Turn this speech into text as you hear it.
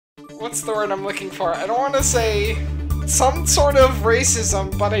what's the word I'm looking for? I don't want to say some sort of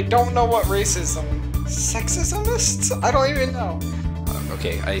racism, but I don't know what racism. Sexismist? I don't even know.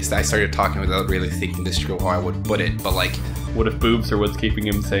 Okay, I started talking without really thinking this through how I would put it, but like... What if boobs are what's keeping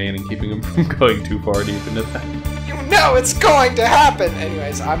him sane and keeping him from going too far deep into that? You know it's going to happen!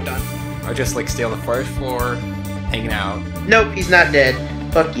 Anyways, I'm done. Or just like stay on the first floor, hanging out. Nope, he's not dead.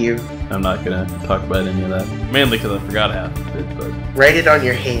 Fuck you. I'm not gonna talk about any of that. Mainly because I forgot half of it, but... Write it on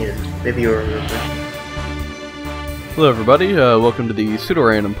your hand. Maybe you'll remember. Hello everybody, welcome to the Pseudo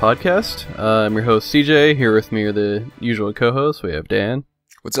Random Podcast. I'm your host CJ, here with me are the usual co-hosts. We have Dan.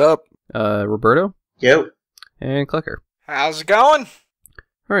 What's up? Roberto. Yo. And Kleker. How's it going?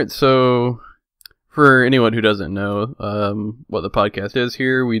 Alright, so for anyone who doesn't know what the podcast is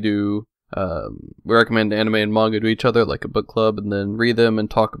here, we recommend anime and manga to each other like a book club, and then read them and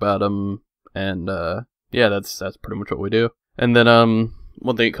talk about them, and yeah, that's pretty much what we do. And then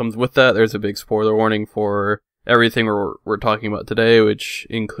one thing that comes with that, there's a big spoiler warning for everything we're talking about today, which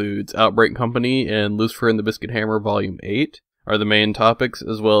includes Outbreak Company and Lucifer and the Biscuit Hammer Volume 8 are the main topics,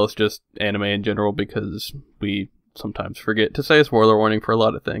 as well as just anime in general, because we sometimes forget to say spoiler warning for a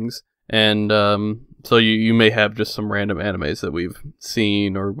lot of things. And so you may have just some random animes that we've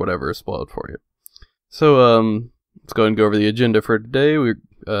seen or whatever spoiled for you. So let's go ahead and go over the agenda for today.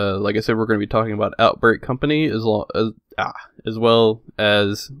 Like I said, we're going to be talking about Outbreak Company as well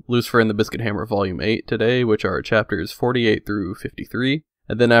as Lucifer and the Biscuit Hammer Volume 8 today, which are chapters 48 through 53.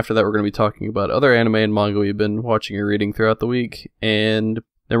 And then after that, we're going to be talking about other anime and manga we've been watching or reading throughout the week. And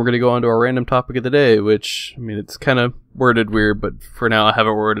then we're going to go on to our random topic of the day, which, I mean, it's kind of worded weird, but for now I have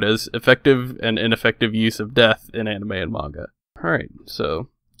it worded as effective and ineffective use of death in anime and manga. Alright, so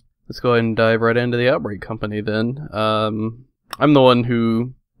let's go ahead and dive right into the Outbreak Company then. I'm the one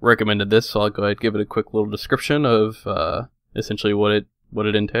who recommended this, so I'll go ahead and give it a quick little description of essentially what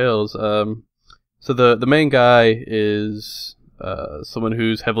it entails. So the main guy is someone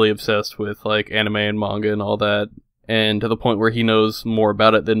who's heavily obsessed with like anime and manga and all that, and to the point where he knows more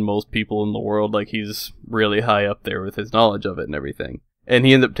about it than most people in the world. Like, he's really high up there with his knowledge of it and everything. And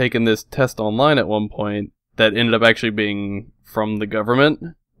he ended up taking this test online at one point that ended up actually being from the government,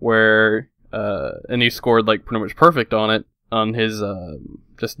 where and he scored like pretty much perfect on it, on his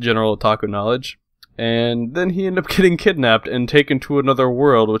just general otaku knowledge. And then he ended up getting kidnapped and taken to another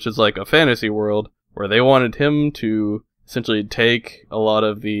world, which is like a fantasy world, where they wanted him to essentially take a lot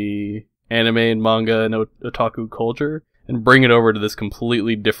of the anime and manga and otaku culture and bring it over to this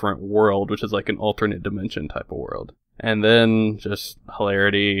completely different world, which is like an alternate dimension type of world. And then just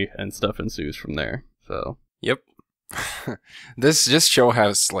hilarity and stuff ensues from there. So Yep. This show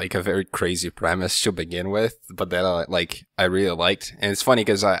has like a very crazy premise to begin with, but that I really liked. And it's funny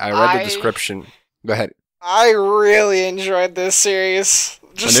because I read the description. Go ahead. I really enjoyed this series.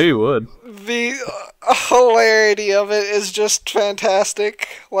 I knew you would. The hilarity of it is just fantastic.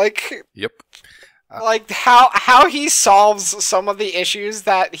 Like, yep. Like how he solves some of the issues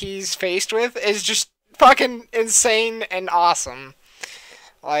that he's faced with is just fucking insane and awesome.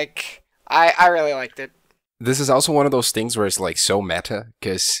 Like, I really liked it. This is also one of those things where it's like so meta,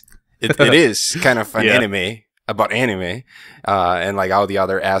 because it is kind of an anime about anime, and like all the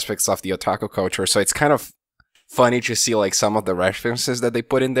other aspects of the otaku culture. So it's kind of funny to see like some of the references that they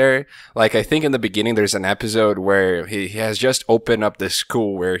put in there. Like, I think in the beginning there's an episode where he has just opened up this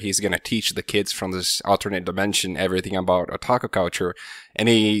school where he's gonna teach the kids from this alternate dimension everything about otaku culture, and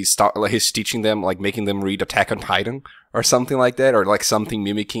he's teaching them, like making them read Attack on Titan or something like that, or like something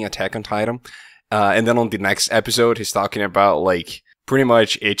mimicking Attack on Titan. And then on the next episode he's talking about like pretty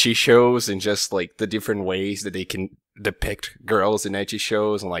much ecchi shows and just like the different ways that they can depict girls in ecchi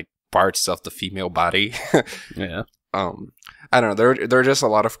shows and like parts of the female body. Yeah. I don't know. There are just a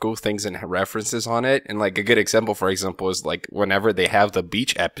lot of cool things and references on it. And like a good example, for example, is like whenever they have the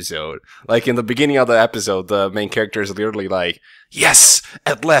beach episode. Like in the beginning of the episode, the main character is literally like, "Yes,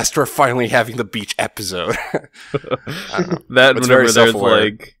 at last we're finally having the beach episode." That whenever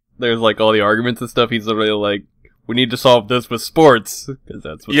there's like all the arguments and stuff, he's literally like, "We need to solve this with sports," because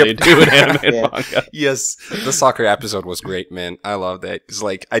that's what they do in anime and manga. Yes, the soccer episode was great, man. I love that. It's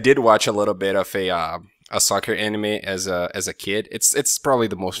like I did watch a little bit of a soccer anime as a kid. It's probably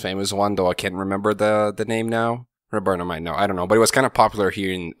the most famous one, though I can't remember the name now. Roberto might know. I don't know, but it was kind of popular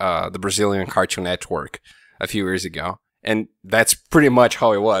here in the Brazilian Cartoon Network a few years ago. And that's pretty much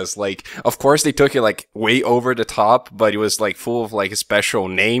how it was. Like, of course, they took it like way over the top, but it was like full of like special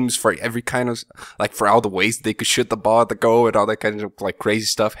names for every kind of, like for all the ways they could shoot the ball at the goal and all that kind of like crazy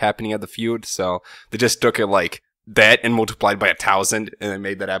stuff happening at the field. So they just took it like that and multiplied by 1,000 and then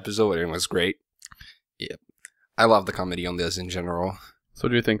made that episode, and it was great. Yeah. I love the comedy on this in general. So what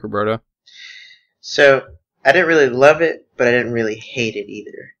do you think, Roberto? So, I didn't really love it, but I didn't really hate it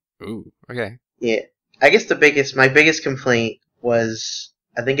either. Ooh, okay. Yeah. I guess my biggest complaint was,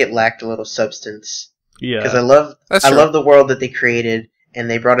 I think it lacked a little substance. Yeah. Because I That's love the world that they created, and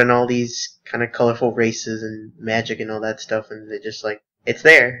they brought in all these kind of colorful races and magic and all that stuff, and they just like, it's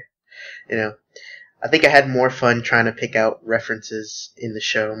there. You know. I think I had more fun trying to pick out references in the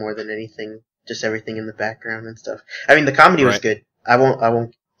show more than anything. Just everything in the background and stuff. I mean, the comedy was good. I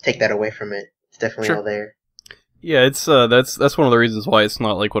won't take that away from it. It's definitely all there. Yeah, it's that's one of the reasons why it's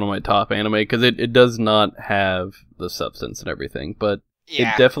not like one of my top anime, because it does not have the substance and everything, but it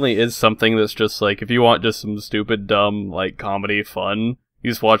definitely is something that's just like, if you want just some stupid, dumb, like, comedy fun,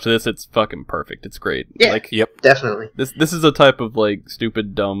 you just watch this, it's fucking perfect. It's great. Yeah, like, definitely. This is a type of, like,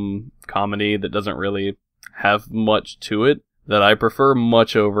 stupid, dumb comedy that doesn't really have much to it, that I prefer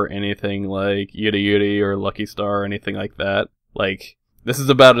much over anything like Yuri Yuri or Lucky Star or anything like that. Like, this is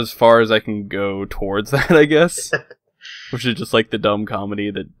about as far as I can go towards that, I guess. Which is just like the dumb comedy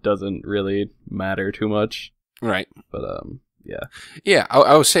that doesn't really matter too much. Right. But, yeah. Yeah,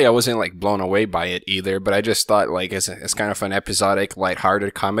 I would say I wasn't, like, blown away by it either, but I just thought, like, as kind of an episodic,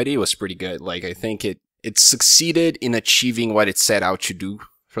 lighthearted comedy, it was pretty good. Like, I think it succeeded in achieving what it set out to do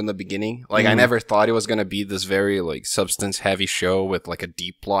from the beginning. Like, I never thought it was going to be this very, like, substance-heavy show with, like, a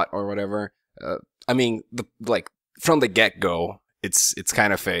deep plot or whatever. I mean, from the get-go, it's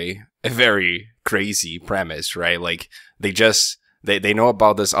kind of a very crazy premise, right? Like, they know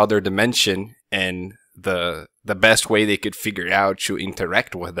about this other dimension, and the best way they could figure out to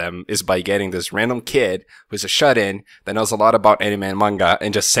interact with them is by getting this random kid who's a shut-in that knows a lot about anime and manga,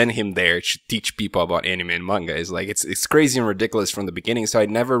 and just send him there to teach people about anime and manga. It's like, it's crazy and ridiculous from the beginning, so I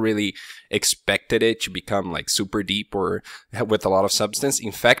never really expected it to become, like, super deep or with a lot of substance.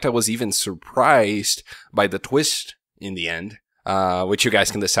 In fact, I was even surprised by the twist in the end. Which you guys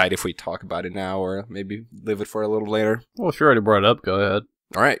can decide if we talk about it now or maybe leave it for a little later. Well, if you already brought it up, go ahead.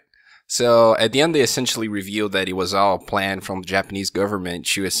 All right. So at the end, they essentially revealed that it was all planned from the Japanese government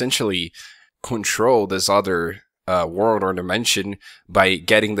to essentially control this other world or dimension by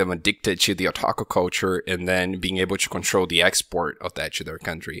getting them addicted to the otaku culture and then being able to control the export of that to their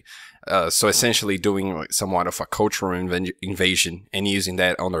country. So essentially doing, like, somewhat of a cultural invasion and using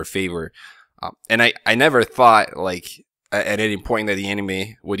that on their favor. And I never thought, like, at any point that the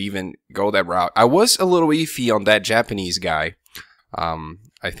anime would even go that route. I was a little iffy on that Japanese guy.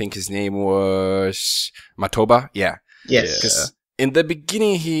 I think his name was Matoba. Yeah. Yes. Because in the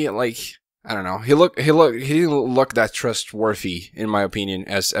beginning, he, like, I don't know, he didn't look that trustworthy, in my opinion,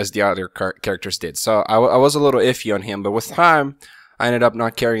 as the other characters did. So I was a little iffy on him, but with time, I ended up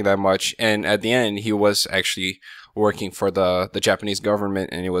not caring that much. And at the end, he was actually working for the Japanese government,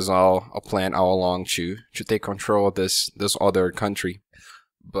 and it was all a plan all along to take control of this other country.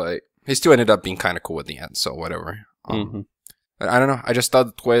 But he still ended up being kind of cool at the end, so whatever. I don't know. I just thought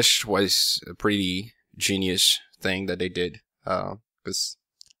the twist was a pretty genius thing that they did, because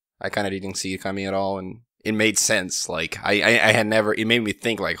I kind of didn't see it coming at all, and it made sense. Like, I had never. It made me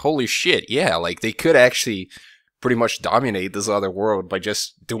think, like, holy shit, yeah, like, they could actually pretty much dominate this other world by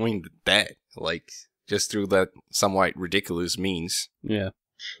just doing that, like, just through that somewhat ridiculous means. Yeah.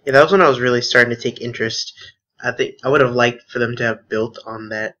 Yeah, that was when I was really starting to take interest. I think I would have liked for them to have built on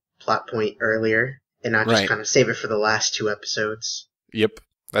that plot point earlier and not just kind of save it for the last 2 episodes. Yep,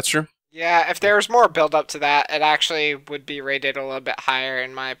 that's true. Yeah, if there was more build up to that, it actually would be rated a little bit higher,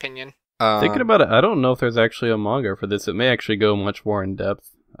 in my opinion. Thinking about it, I don't know if there's actually a manga for this. It may actually go much more in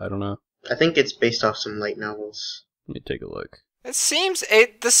depth. I don't know. I think it's based off some light novels. Let me take a look. The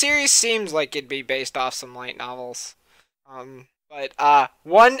series seems like it'd be based off some light novels. But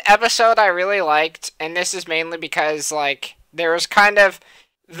one episode I really liked, and this is mainly because, like, there was kind of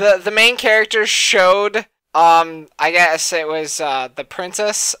the main character showed, I guess it was the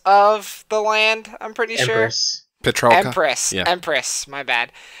princess of the land, I'm pretty Empress. sure. Petrolka. Empress, my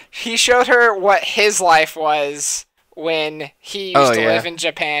bad. He showed her what his life was when he used to live in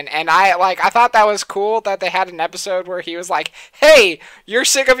Japan, and I thought that was cool that they had an episode where he was like, hey, you're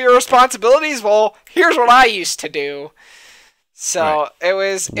sick of your responsibilities? Well, here's what I used to do. So it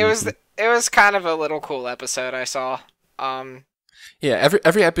was kind of a little cool episode I saw. Yeah,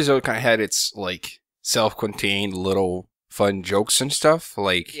 every episode kind of had its, like, self-contained little fun jokes and stuff,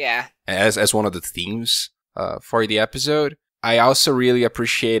 like, as one of the themes for the episode. I also really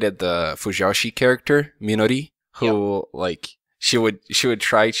appreciated the Fujoshi character, Minori, who, like, she would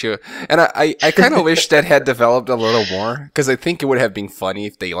try to, and I kind of wish that had developed a little more, because I think it would have been funny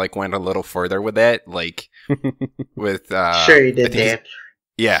if they, like, went a little further with that, like, with sure you did, Dan.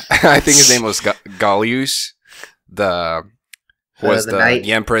 Yeah, I think his name was Galius, who was the knight?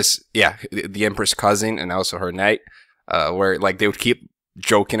 the Empress, the Empress cousin, and also her knight, where like they would keep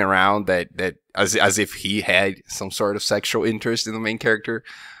joking around that as if he had some sort of sexual interest in the main character.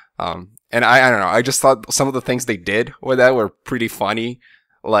 And I don't know, I just thought some of the things they did with that were pretty funny.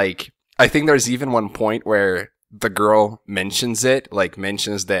 Like, I think there's even one point where the girl mentions that, like,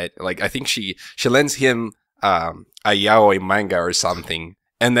 I think she lends him, a yaoi manga or something.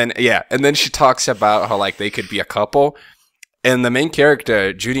 And then she talks about how, like, they could be a couple. And the main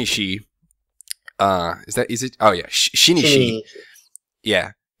character, Junichi, Shinichi.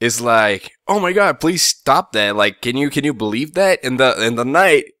 Yeah. Is like, oh my god, please stop that. Like, can you believe that? And the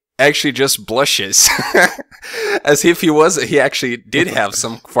knight actually just blushes. As if he actually did have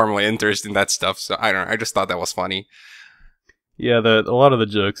some form of interest in that stuff. So I don't know, I just thought that was funny. Yeah, a lot of the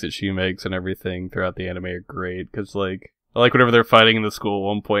jokes that she makes and everything throughout the anime are great, because like, I like whenever they're fighting in the school at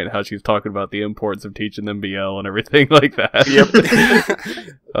one point, how she's talking about the importance of teaching them BL and everything like that.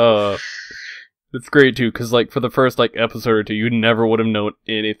 Yep. It's great too, because like for the first like episode or two, you never would have known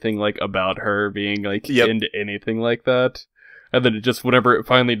anything like about her being like into anything like that. And then it just, whenever it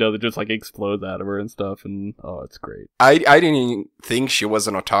finally does, it just like explodes out of her and stuff, and it's great. I didn't even think she was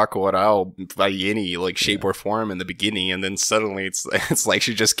an otaku at all by any like shape or form in the beginning, and then suddenly it's like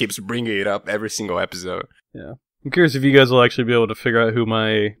she just keeps bringing it up every single episode. Yeah, I'm curious if you guys will actually be able to figure out who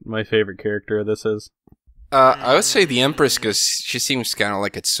my favorite character of this is. I would say the Empress, because she seems kind of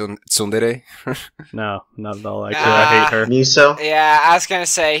like a tsundere. No, not at all. Actually, I hate her. Miso? Yeah, I was gonna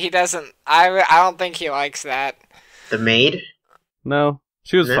say he doesn't. I don't think he likes that. The maid? No,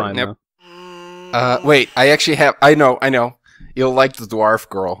 she was fine Yep. though. Wait, I actually have. I know. You'll like the dwarf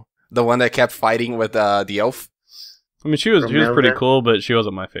girl, the one that kept fighting with the elf. I mean, she was pretty cool, but she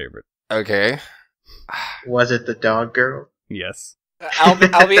wasn't my favorite. Okay. Was it the dog girl? Yes. Elvia?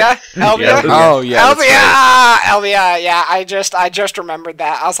 Yeah. Oh yeah. Elvia. Yeah, I just remembered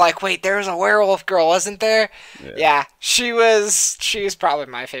that. I was like, wait, there was a werewolf girl, wasn't there? Yeah, she was probably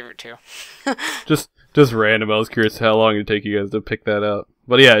my favorite too. Just random. I was curious how long it'd take you guys to pick that out.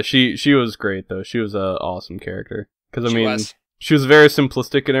 But yeah, she was great though. She was an awesome character. Because I mean, she was very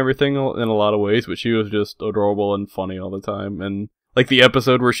simplistic and everything in a lot of ways, but she was just adorable and funny all the time. And like the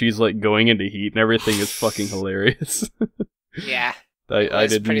episode where she's like going into heat and everything is fucking hilarious. Yeah. I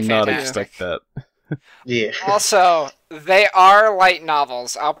did not fantastic. expect that. Yeah. Also, they are light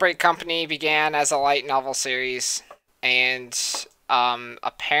novels. Outbreak Company began as a light novel series, and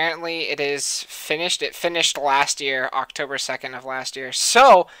apparently it is finished. It finished last year, October 2nd of last year.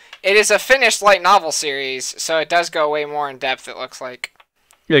 So, it is a finished light novel series, so it does go way more in depth, it looks like.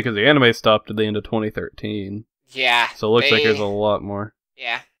 Yeah, because the anime stopped at the end of 2013. Yeah. So it looks like there's a lot more.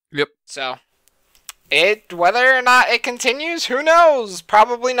 Yeah. Yep. So, whether or not it continues, who knows?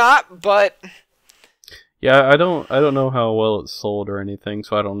 Probably not, but yeah, I don't know how well it's sold or anything,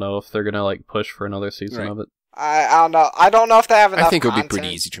 so I don't know if they're gonna like push for another season of it. I don't know. I don't know if they have enough. I think it would be content.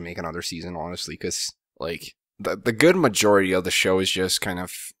 pretty easy to make another season, honestly, because like the good majority of the show is just kind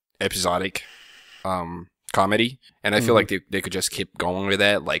of episodic comedy, and I feel like they could just keep going with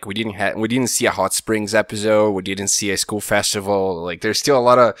that. Like we didn't see a Hot Springs episode, we didn't see a school festival. Like there's still a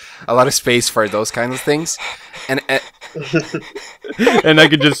lot of space for those kinds of things, and and I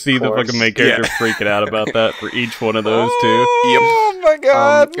could just see the fucking main character freaking out about that for each one of those too. Oh my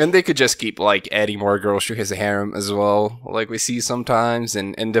god! And they could just keep like adding more girls to his harem as well, like we see sometimes,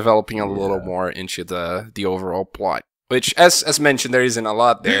 and developing a little more into the overall plot. Which, as mentioned, there isn't a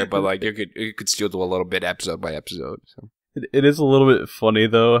lot there, but like you could still do a little bit episode by episode. So. It is a little bit funny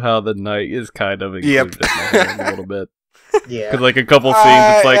though how the knight is kind of included in the a little bit. Yeah, because like a couple scenes,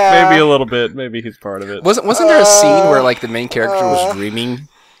 it's like maybe a little bit, maybe he's part of it. Wasn't there a scene where like the main character was dreaming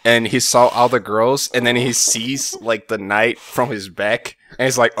and he saw all the girls, and then he sees like the knight from his back, and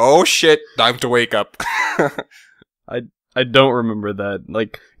he's like, "Oh shit, time to wake up." I don't remember that,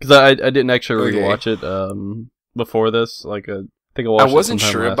 like, because I didn't actually rewatch it before this. Like, I think I watched. I wasn't it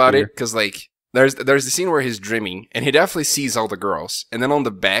sure about it because like there's the scene where he's dreaming and he definitely sees all the girls, and then on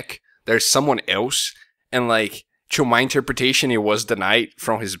the back there's someone else, and like to my interpretation it was the knight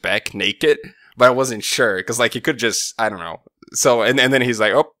from his back naked, but I wasn't sure because like he could just, I don't know. So and then he's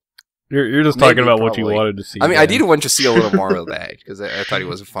like, "Oh, you're just talking about what you wanted to see." I mean, I did want to see a little more of that because I thought it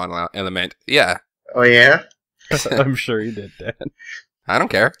was a fun element. Yeah. Oh yeah. I'm sure you did, Dan. I don't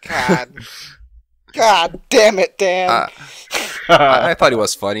care. God damn it, Dan. I thought it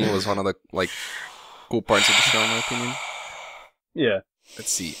was funny. It was one of the like cool parts of the show, in my opinion. Yeah. Let's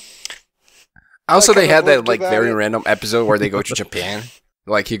see. Also, they had that like very random episode where they go to Japan.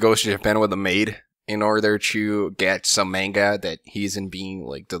 Like he goes to Japan with a maid in order to get some manga that he isn't being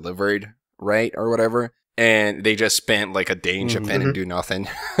like delivered right or whatever. and they just spent like a day in Japan and do nothing.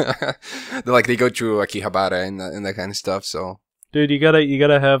 They go through Akihabara and that kind of stuff. So, dude, you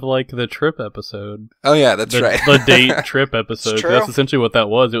gotta have like the trip episode. Oh yeah, that's right. The date trip episode. It's true. That's essentially what that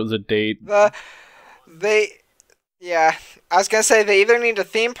was. It was a date. Yeah, I was gonna say they either need a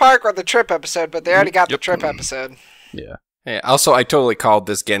theme park or the trip episode, but they already got the trip episode. Yeah. Yeah. Also, I totally called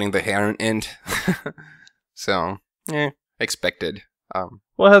this getting the Heron end. So, expected.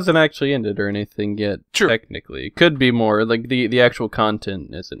 Well, it hasn't actually ended or anything yet. True. Technically, it could be more. Like the actual content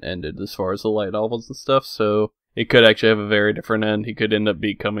isn't ended as far as the light novels and stuff. So it could actually have a very different end. He could end up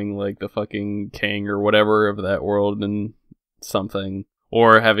becoming like the fucking king or whatever of that world and something,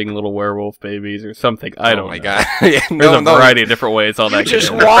 or having little werewolf babies or something. I don't know. Oh my god! Yeah, There's a variety of different ways all that. You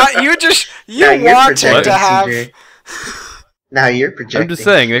Now want him to have. CJ. Now you're projecting. I'm just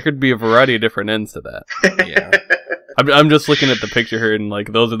saying there could be a variety of different ends to that. Yeah. I'm just looking at the picture here, and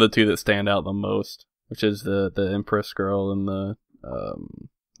like those are the two that stand out the most, which is the Empress girl and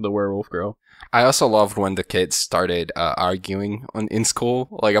the werewolf girl. I also loved when the kids started arguing in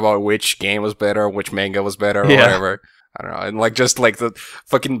school, like about which game was better, which manga was better, or whatever. I don't know, and like just like the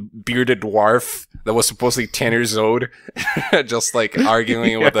fucking bearded dwarf that was supposedly 10 years old, just like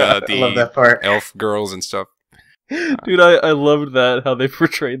arguing with the I love that part. elf girls and stuff. Dude, I loved that, how they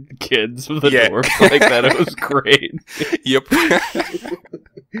portrayed the kids with the dwarfs like that. It was great. Yep.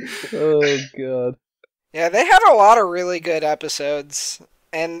 Oh, God. Yeah, they had a lot of really good episodes,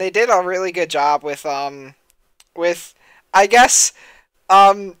 and they did a really good job with I guess,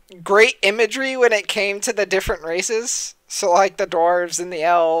 great imagery when it came to the different races. So, like, the dwarves and the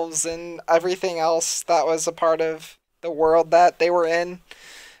elves and everything else that was a part of the world that they were in.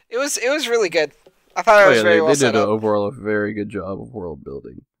 It was really good. I thought it was very well set They did up. overall a very good job of world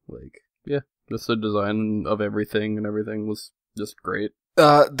building. Like, yeah, just the design of everything and everything was just great.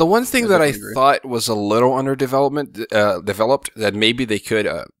 The one thing that I agree. thought was a little developed that maybe they could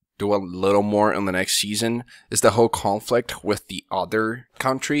do a little more in the next season is the whole conflict with the other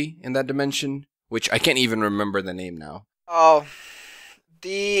country in that dimension, which I can't even remember the name now. Oh,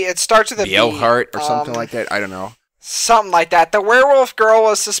 it starts with a The B. Elhart or something like that. I don't know. Something like that. The werewolf girl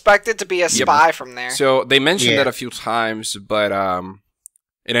was suspected to be a spy from there. So they mentioned that a few times, but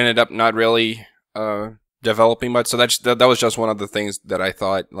it ended up not really developing much. So that was just one of the things that I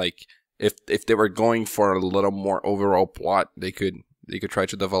thought, like, if they were going for a little more overall plot, they could try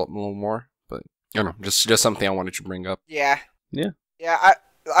to develop a little more. But I don't know, just something I wanted to bring up. Yeah. Yeah. Yeah,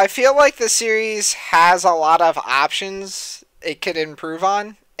 I feel like the series has a lot of options it could improve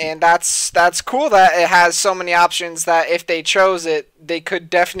on. And that's cool that it has so many options that if they chose it, they could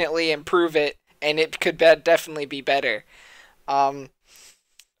definitely improve it, and it could definitely be better.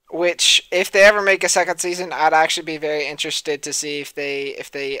 Which, if they ever make a second season, I'd actually be very interested to see if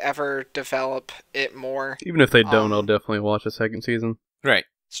they ever develop it more. Even if they don't, I'll definitely watch a second season. Right.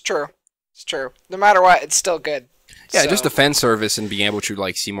 It's true. It's true. No matter what, it's still good. Yeah, So- just the fan service and being able to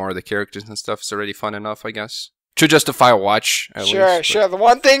like see more of the characters and stuff is already fun enough, I guess. To justify a watch, at least. Sure. The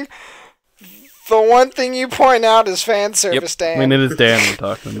one thing you point out is fan service, Dan. I mean, it is Dan we're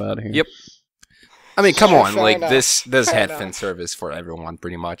talking about here. Yep. I mean, come Sure, on, fair like enough. this Fair had enough. fan service for everyone,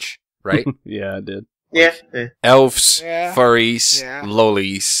 pretty much, right? Yeah, I did. Yeah. Elves, Yeah. furries, Yeah.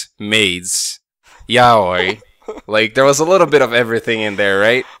 lolis, maids, yaoi. Like there was a little bit of everything in there,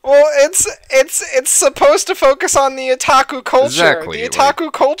 right? Well, it's supposed to focus on the otaku culture. Exactly, The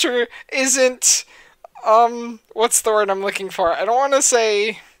otaku culture isn't what's the word I'm looking for? I don't want to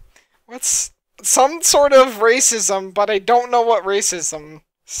say what's some sort of racism, but I don't know what racism.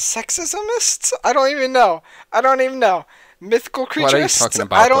 Sexismist? I don't even know. Mythical creatures? What are you talking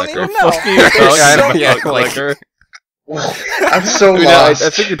about, I don't Kleker? even know. Like, Well, I'm so I mean, I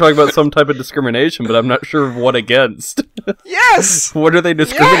lost. think you're talking about some type of discrimination, but I'm not sure what against. Yes! What are they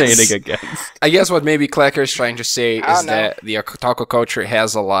discriminating Yes! against? I guess what maybe Kleker is trying to say I is don't know. that the otaku culture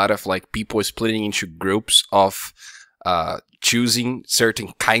has a lot of like people splitting into groups of choosing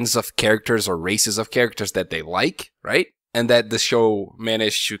certain kinds of characters or races of characters that they like, right? And that the show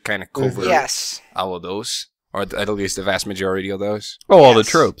managed to kind of cover Yes. all of those, or at least the vast majority of those. Oh, all the Yes.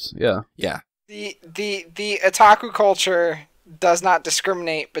 tropes, yeah. Yeah. The otaku culture does not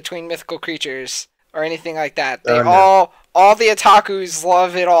discriminate between mythical creatures or anything like that. They No. all the otakus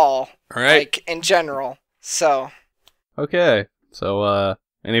love it all. All right. Like in general. So Okay, so,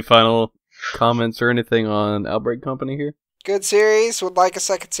 any final comments or anything on Outbreak Company here? good series, would like a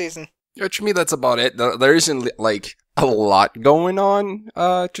second season. Yeah, to me, that's about it. There isn't like a lot going on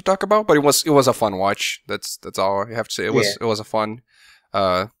to talk about, but it was a fun watch. That's all I have to say. It was a fun,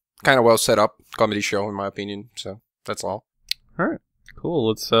 kind of well set up comedy show in my opinion. So that's all. Alright,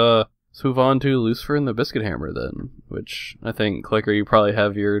 cool. So Let's move on to Lucifer and the Biscuit Hammer then, which I think, Kleker, you probably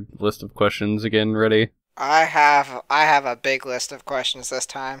have your list of questions again ready. I have a big list of questions this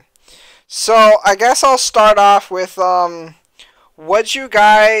time. So I guess I'll start off with what you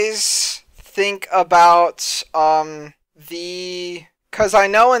guys think about the, because I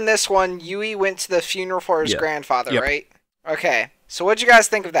know in this one Yui went to the funeral for his grandfather, right? Okay. So what'd you guys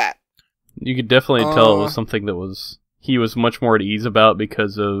think of that? You could definitely tell it was something that he was much more at ease about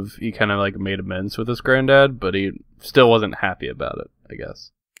because he kind of like made amends with his granddad, but he still wasn't happy about it, I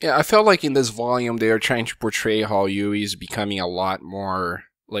guess. Yeah, I felt like in this volume they are trying to portray how Yui is becoming a lot more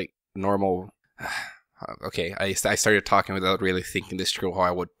like normal. Okay, I started talking without really thinking this through how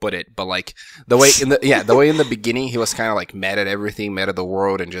I would put it, but like the way in the beginning he was kind of like mad at everything, mad at the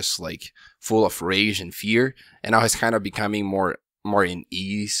world, and just like full of rage and fear, and now he's kind of becoming more in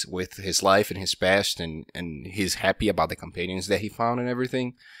ease with his life and his past, and he's happy about the companions that he found and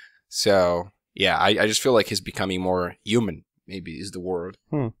everything. So yeah, I just feel like he's becoming more human, maybe is the word,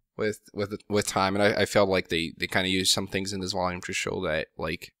 with time. And I felt like they kind of used some things in this volume to show that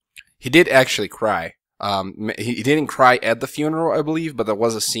like he did actually cry. He didn't cry at the funeral, I believe, but there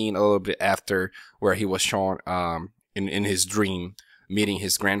was a scene a little bit after where he was shown in his dream meeting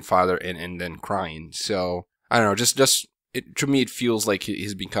his grandfather and then crying. So I don't know, to me, it feels like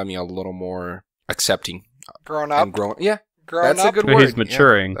he's becoming a little more accepting. Grown up? Yeah. Grown that's up? a good word. He's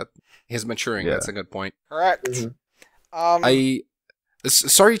maturing. Yeah, he's maturing. Yeah. That's a good point. Correct.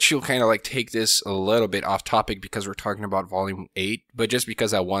 Sorry to kind of like take this a little bit off topic because we're talking about volume 8, but just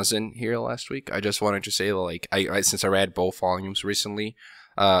because I wasn't here last week, I just wanted to say like, since I read both volumes recently,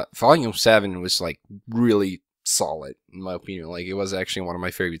 volume 7 was like really solid in my opinion. Like it was actually one of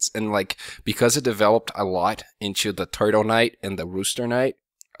my favorites, and like because it developed a lot into the Turtle Knight and the Rooster Knight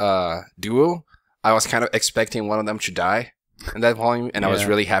duo, I was kind of expecting one of them to die in that volume, and I was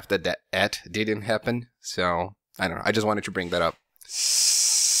really happy that didn't happen. So I don't know, I just wanted to bring that up.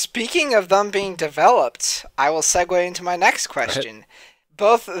 Speaking of them being developed, I will segue into my next question.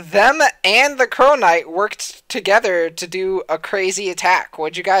 Both them and the Crow Knight worked together to do a crazy attack.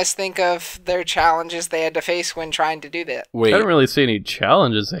 What'd you guys think of their challenges they had to face when trying to do that? I didn't really see any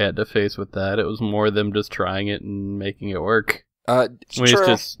challenges they had to face with that. It was more them just trying it and making it work. It's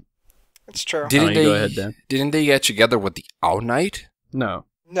true. It's true. Go ahead, Dan. Didn't they get together with the Owl Knight? No.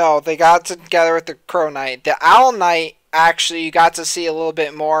 No, they got together with the Crow Knight. The Owl Knight, actually, you got to see a little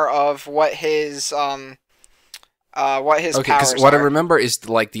bit more of what his powers because what I remember is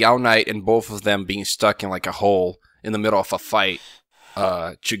like the Owl Knight and both of them being stuck in like a hole in the middle of a fight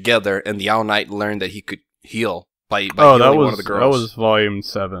together, and the Owl Knight learned that he could heal by healing one of the girls. That was volume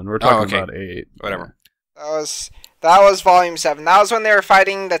 7. We're talking about 8. Whatever. That was volume 7. That was when they were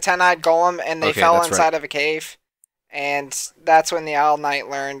fighting the 10-eyed golem and they fell inside of a cave. And that's when the Owl Knight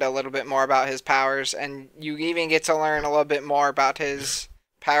learned a little bit more about his powers, and you even get to learn a little bit more about his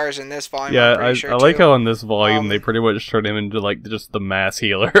powers in this volume. Yeah, I like how in this volume they pretty much turned him into like just the mass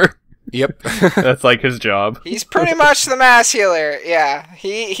healer. Yep. That's like his job. He's pretty much the mass healer. Yeah,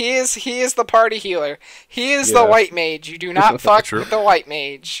 he is the party healer. He is the white mage. You do not fuck with the white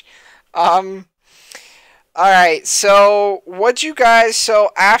mage. All right. So what you guys? So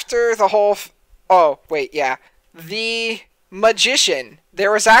after the whole. The magician.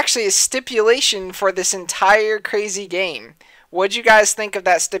 There was actually a stipulation for this entire crazy game. What'd you guys think of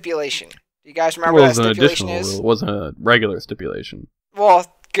that stipulation? Do you guys remember what that stipulation is? It wasn't a regular stipulation. Well,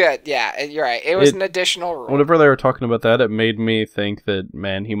 good. Yeah, you're right. It was an additional rule. Whenever they were talking about that, it made me think that,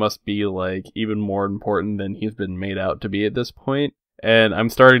 man, he must be like even more important than he's been made out to be at this point. And I'm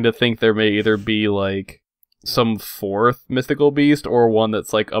starting to think there may either be like some fourth mythical beast or one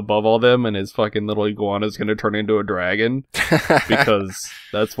that's like above all them, and his fucking little iguana is going to turn into a dragon because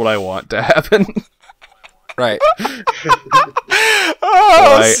that's what I want to happen. Right.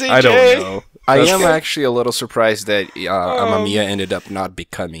 I don't know. I am actually a little surprised that Amamiya ended up not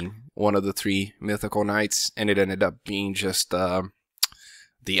becoming one of the 3 mythical knights, and it ended up being just the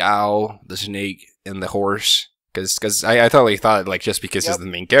owl, the snake, and the horse. Because I totally thought, like, just because he's the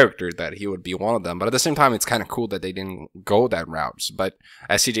main character, that he would be one of them. But at the same time, it's kind of cool that they didn't go that route. But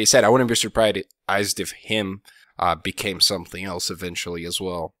as CJ said, I wouldn't be surprised if him became something else eventually as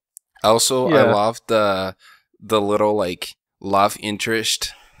well. Also, I loved the little, like, love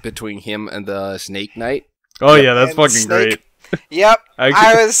interest between him and the Snake Knight. Oh, yeah, that's fucking great. Yep,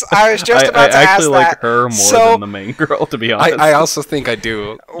 I was just about to ask that. I actually like her more than the main girl, to be honest. I also think I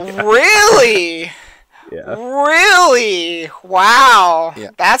do. Really? Yeah. Really? Wow. Yeah.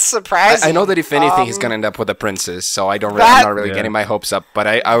 That's surprising. I know that if anything, he's gonna end up with a princess, so I'm not really getting my hopes up. But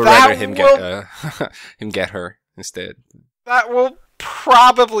I would rather him get her instead. That will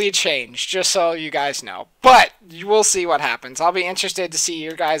probably change, just so you guys know. But we'll see what happens. I'll be interested to see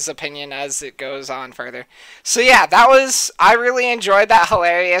your guys' opinion as it goes on further. So yeah, I really enjoyed that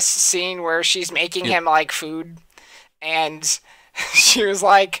hilarious scene where she's making him like food, and she was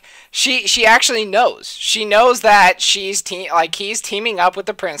like, she actually knows. She knows that he's teaming up with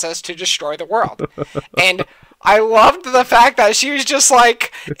the princess to destroy the world. And I loved the fact that she was just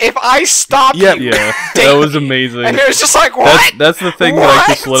like, if I stop you, that was amazing. And it was just like, what? That's the thing that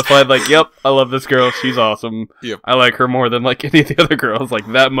I just solidified, like, yep, I love this girl, she's awesome. Yep. I like her more than like any of the other girls. Like,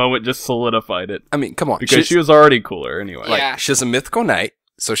 that moment just solidified it. I mean, come on. Because she was already cooler anyway. Like, she's a mythical knight,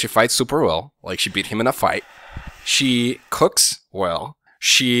 so she fights super well. Like, she beat him in a fight. She cooks well.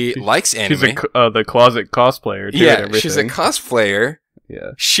 She likes anime. She's the closet cosplayer, too. Yeah, she's a cosplayer.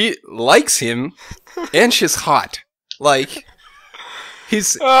 Yeah. She likes him, and she's hot. Like,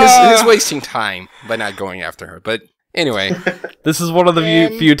 he's wasting time by not going after her. But anyway, this is one of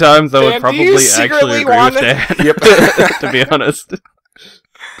the few times I would probably actually agree with Dan. Yep. To be honest.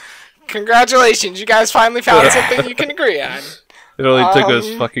 Congratulations, you guys finally found something you can agree on. It only took us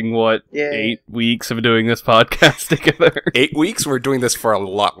fucking 8 weeks of doing this podcast together. 8 weeks? We're doing this for a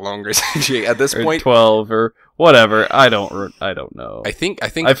lot longer, CJ. At this point, 12 or whatever. I don't know.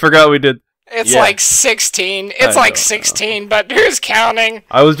 I forgot we did. It's like 16. It's like 16, but who's counting?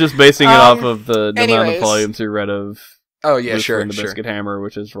 I was just basing it off of the amount of volumes we read of. Oh yeah, Lucifer sure. And the Biscuit Hammer,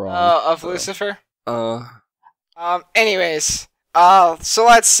 which is wrong. Of Lucifer. Anyways. So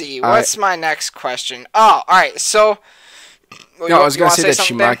let's see. What's my next question? Oh, all right. So. No, I was going to say that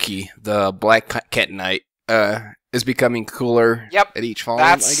Shimaki, the Black Cat Knight, is becoming cooler at each volume,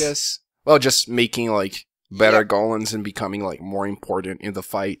 I guess. Well, just making, like, better golems and becoming, like, more important in the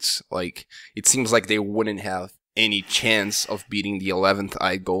fights. Like, it seems like they wouldn't have any chance of beating the 11th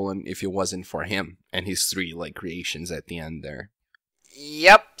Eye Golem if it wasn't for him and his 3, like, creations at the end there.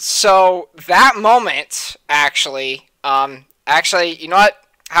 Yep, so that moment, actually, you know what?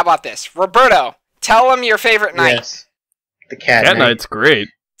 How about this? Roberto, tell him your favorite knight. Yes. The Cat Knight's great.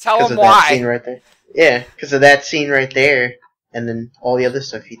 Tell him why. That scene right there. Yeah, because of that scene right there, and then all the other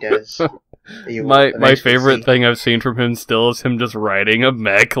stuff he does. My favorite thing I've seen from him still is him just riding a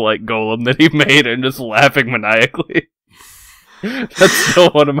mech like golem that he made and just laughing maniacally. That's still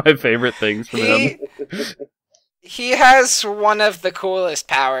one of my favorite things from him. He has one of the coolest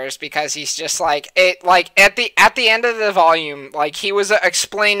powers because he's just like at the end of the volume, like he was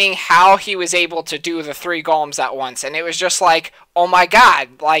explaining how he was able to do the 3 golems at once, and it was just like, oh my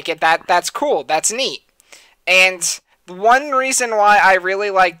god, like that's cool, that's neat. And one reason why I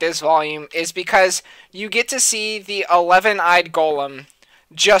really like this volume is because you get to see the 11-eyed golem.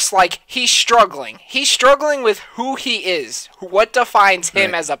 Just like he's struggling with who he is, what defines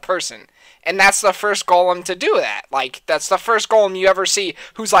him as a person. And that's the first golem to do that. Like, that's the first golem you ever see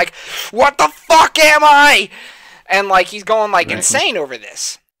who's like, what the fuck am I? And, like, he's going, like, insane over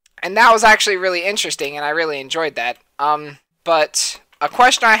this. And that was actually really interesting, and I really enjoyed that. But a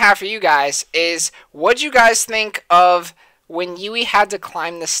question I have for you guys is, what'd you guys think of when Yui had to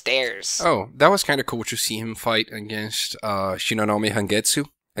climb the stairs? Oh, that was kind of cool to see him fight against Shinonome Hangetsu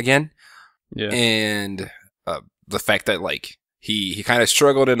again. Yeah. And the fact that, like, He kind of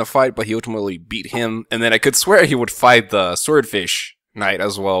struggled in the fight, but he ultimately beat him. And then I could swear he would fight the Swordfish Knight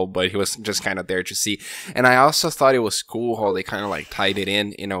as well, but he was just kind of there to see. And I also thought it was cool how they kind of like tied it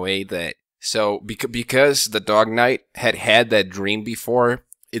in a way that... So, because the Dog Knight had that dream before,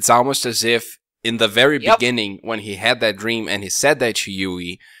 it's almost as if in the very beginning, when he had that dream and he said that to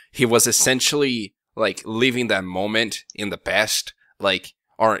Yui, he was essentially like living that moment in the past. Like,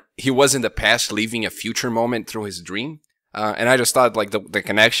 or he was in the past living a future moment through his dream. And I just thought, like, the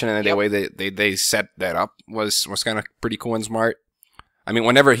connection and the way they set that up was kind of pretty cool and smart. I mean,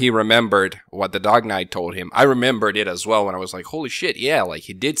 whenever he remembered what the Dog Knight told him, I remembered it as well when I was like, holy shit, yeah, like,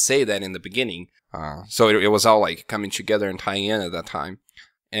 he did say that in the beginning. So it was all, like, coming together and tying in at that time.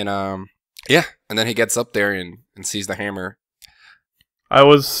 And, yeah, and then he gets up there and sees the hammer. I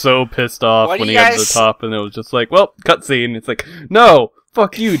was so pissed off when he got to the top and it was just like, well, cutscene. It's like, no!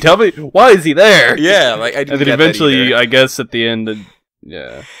 Fuck you! Tell me, why is he there? Yeah, like I didn't. And then eventually, I guess at the end,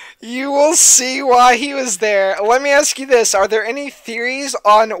 yeah. You will see why he was there. Let me ask you this: are there any theories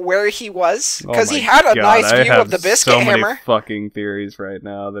on where he was? Because he had a nice view of the Biscuit Hammer. So many fucking theories right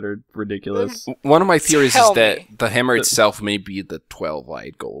now that are ridiculous. One of my theories is that the hammer itself may be the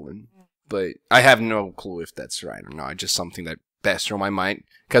 12-eyed golem, but I have no clue if that's right or not. Just something that passed through my mind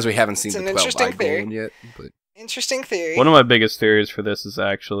because we haven't seen the 12-eyed golem yet. But interesting theory. One of my biggest theories for this is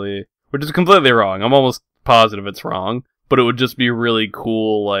actually, which is completely wrong. I'm almost positive it's wrong, but it would just be really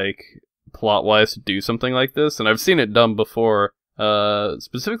cool, like, plot-wise to do something like this. And I've seen it done before.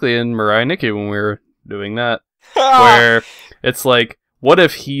 specifically in Mirai Nikki when we were doing that, where it's like, what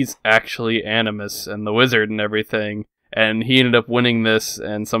if he's actually Animus and the wizard and everything, and he ended up winning this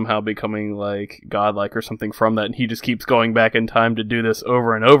and somehow becoming like godlike or something from that, and he just keeps going back in time to do this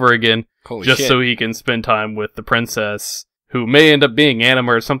over and over again, Holy just shit. so he can spend time with the princess, who may end up being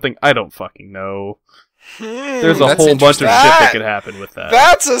Anima or something. I don't fucking know. There's a That's whole bunch of shit interesting. that could happen with that.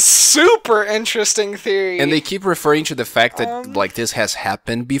 That's a super interesting theory. And they keep referring to the fact that like this has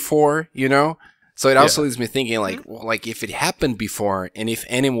happened before, you know? So it also leaves me thinking like, well, like if it happened before and if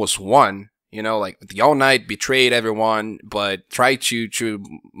Animus won, you know, like the All Knight betrayed everyone but tried to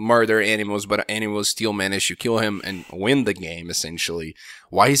murder Animus, but Animus still managed to kill him and win the game essentially.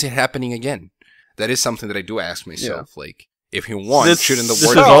 Why is it happening again? That is something that I do ask myself. Like if he won, shouldn't the this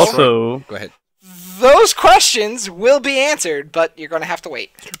world is be also destroyed? Go ahead. Those questions will be answered, but you're going to have to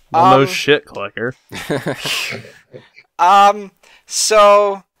wait. no shit, Kleker.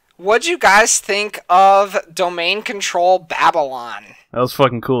 So, what'd you guys think of Domain Control Babylon? That was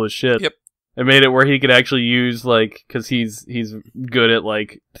fucking cool as shit. Yep. It made it where he could actually use, like, because he's good at,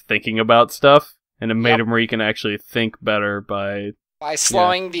 like, thinking about stuff, and it made him where he can actually think better by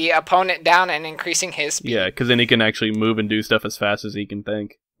slowing the opponent down and increasing his speed. Yeah, because then he can actually move and do stuff as fast as he can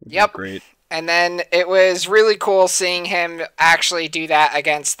think. Yep. Great. And then it was really cool seeing him actually do that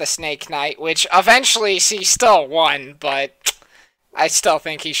against the Snake Knight, which eventually he still won, but I still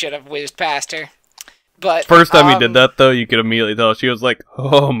think he should have whizzed past her. But First time he did that, though, you could immediately tell. She was like,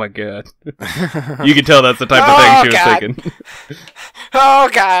 oh my god. You could tell that's the type of thing she was thinking. Oh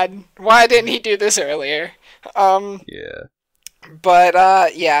god, why didn't he do this earlier? Yeah.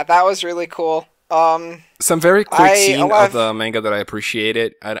 But, yeah, that was really cool. Some very quick scene of the manga that I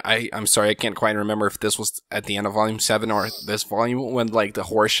appreciated. I'm sorry, I can't quite remember if this was at the end of volume 7 or this volume when like the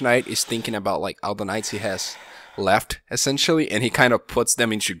Horse Knight is thinking about like all the knights he has left essentially, and he kind of puts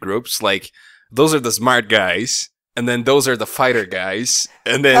them into groups. Like those are the smart guys, and then those are the fighter guys,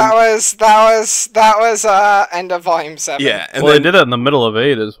 and then that was end of volume 7. Yeah, and well, then, they did that in the middle of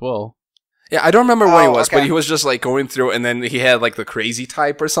 8 as well. Yeah, I don't remember when it was, okay. but he was just like going through, and then he had like the crazy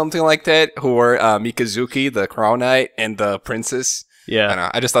type or something like that, who were Mikazuki, the Crown Knight, and the Princess. Yeah, I don't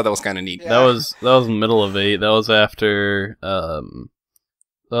know. I just thought that was kind of neat. Yeah. that was middle of 8. That was after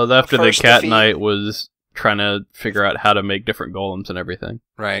the first Cat defeat. Knight was trying to figure out how to make different golems and everything.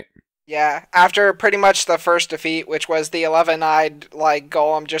 Right. Yeah, after pretty much the first defeat, which was the 11-eyed, like,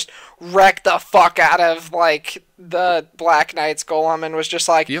 golem just wrecked the fuck out of, like, the Black Knight's golem and was just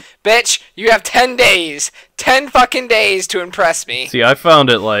like, Yep. bitch, you have 10 days. 10 fucking days to impress me. See, I found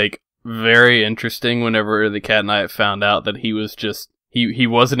it, like, very interesting whenever the Cat Knight found out that he was just... He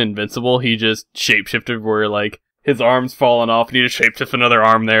wasn't invincible, he just shapeshifted where, like, his arm's falling off and he just shapeshifts another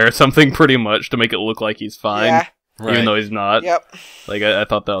arm there or something pretty much to make it look like he's fine. Yeah. Right. Even though he's not. Yep. Like, I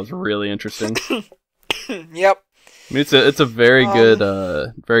thought that was really interesting. Yep. I mean, it's a very good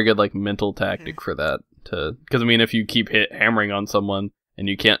like mental tactic for that. Because I mean, if you keep hammering on someone and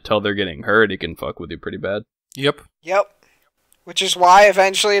you can't tell they're getting hurt, it can fuck with you pretty bad. Yep. Yep. Which is why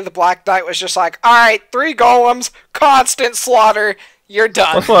eventually the Black Knight was just like, alright, 3 golems, constant slaughter, you're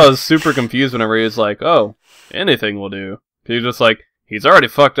done. That's why I was super confused whenever he was like, "Oh, anything will do." He's just like, he's already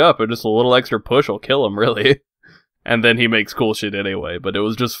fucked up, and just a little extra push will kill him, really. And then he makes cool shit anyway. But it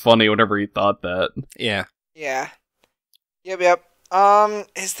was just funny whenever he thought that. Yeah. Yeah. Yep.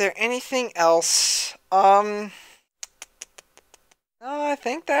 Is there anything else? No, I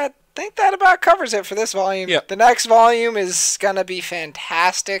think that about covers it for this volume. Yep. The next volume is gonna be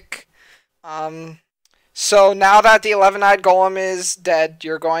fantastic. So now that the 11-eyed golem is dead,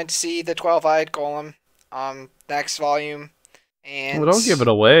 you're going to see the 12-eyed golem next volume. And Well, don't give it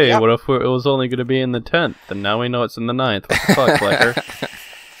away. Yep. What if it was only going to be in the 10th? And now we know it's in the 9th. What the fuck, Kleker?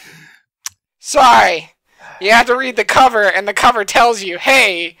 Sorry. You have to read the cover, and the cover tells you,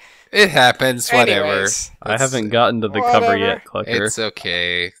 hey. It happens, whatever. Anyways. I haven't gotten to the cover Whatever. yet, Kleker. It's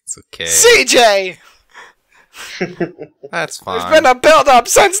okay. It's okay. CJ! That's fine. There's been a build-up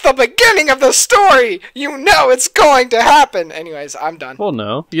since the beginning of the story! You know it's going to happen! Anyways, I'm done. Well,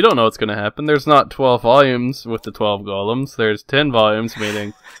 no. You don't know what's going to happen. There's not 12 volumes with the 12 golems. There's 10 volumes,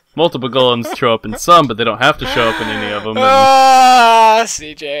 meaning multiple golems show up in some, but they don't have to show up in any of them. And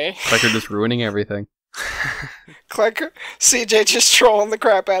CJ. Kleker just ruining everything. Kleker. CJ just trolling the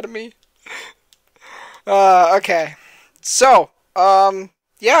crap out of me. Okay. So,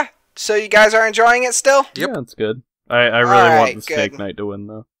 yeah. So you guys are enjoying it still? Yep. Yeah, it's good. I really Alright, want the good. Snake Knight to win,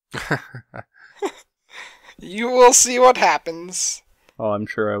 though. You will see what happens. Oh, I'm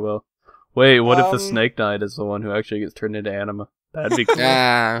sure I will. Wait, what if the Um, Snake Knight is the one who actually gets turned into Anima? That'd be cool.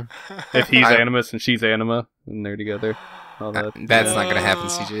 Yeah. If he's I- Animus and she's Anima, and they're together. all that. That's not gonna happen,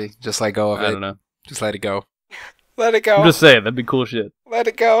 CJ. Just let go of it. I don't know. Just let it go. Let it go. I'm just saying, that'd be cool shit. Let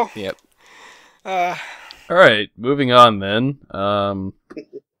it go. Yep. Alright, moving on then. Hold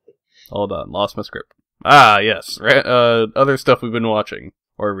on, lost my script. Ah, yes. Other stuff we've been watching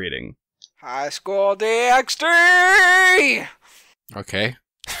or reading. High School DxD! Okay.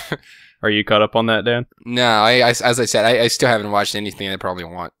 Are you caught up on that, Dan? No, as I said, I still haven't watched anything. I probably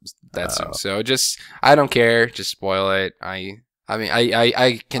want that soon. So I don't care. Just spoil it. I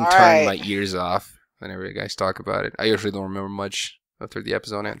can turn my ears off whenever you guys talk about it. I usually don't remember much after the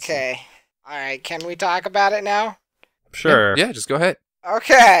episode ends. Okay. Alright, can we talk about it now? Sure. Yeah, just go ahead.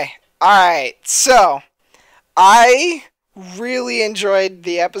 Okay. Alright, so I really enjoyed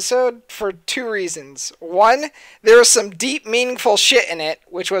the episode for 2 reasons. One, there was some deep, meaningful shit in it,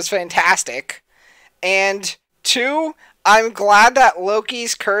 which was fantastic. And 2, I'm glad that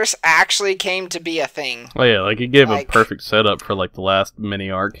Loki's curse actually came to be a thing. Oh yeah, like it gave a perfect setup for like the last mini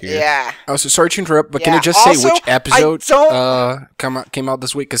arc here. Yeah. Oh, so sorry to interrupt, but can I just say which episode came out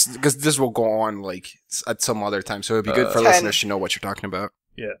this week? Because this will go on like at some other time, so it'd be good for listeners to know what you're talking about.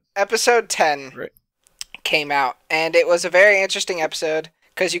 Yeah. Episode 10 came out, and it was a very interesting episode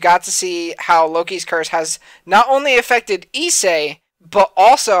because you got to see how Loki's curse has not only affected Issei, but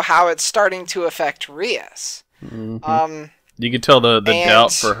also how it's starting to affect Rias. Mm-hmm. You can tell the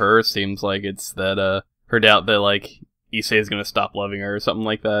doubt for her seems like it's that her doubt that like Issei is gonna stop loving her or something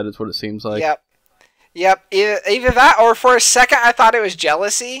like that is what it seems like. Yep. Either that or for a second I thought it was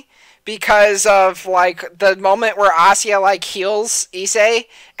jealousy because of like the moment where Asya like heals Issei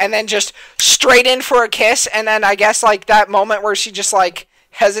and then just straight in for a kiss, and then I guess like that moment where she just like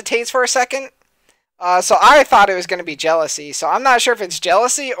hesitates for a second. So I thought it was going to be jealousy. So I'm not sure if it's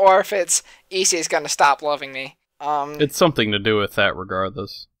jealousy or if it's Issei's going to stop loving me. It's something to do with that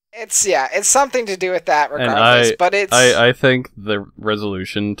regardless. It's something to do with that regardless. But I think the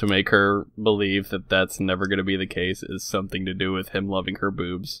resolution to make her believe that that's never going to be the case is something to do with him loving her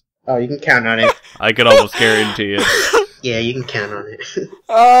boobs. Oh, you can count on it. I could almost guarantee it. Yeah, you can count on it.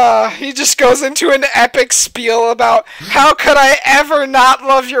 He just goes into an epic spiel about how could I ever not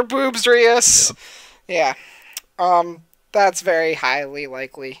love your boobs, Rias? Yep. Yeah. That's very highly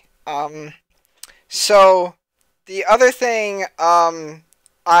likely. So the other thing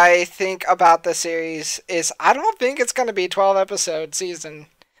I think about the series is I don't think it's going to be a 12-episode season.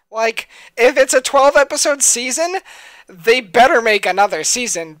 Like, if it's a 12-episode season, they better make another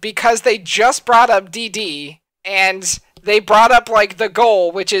season because they just brought up DD and they brought up like the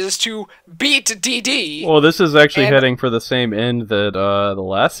goal, which is to beat DD. Well, this is actually heading for the same end that the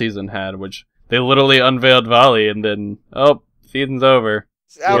last season had, which they literally unveiled Valley and then, season's over.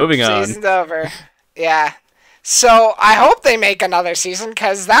 Moving on. Season's over. Yeah. So I hope they make another season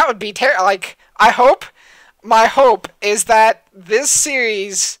because that would be terrible. Like, my hope is that this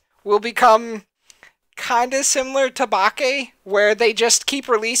series will become kind of similar to Bake, where they just keep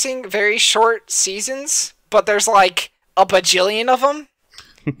releasing very short seasons, but there's like a bajillion of them.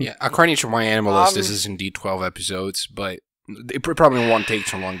 Yeah, according to my animal list, this is indeed 12 episodes, but it probably won't take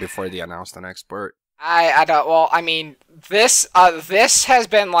too long before they announce the next part. I don't. Well, I mean, this has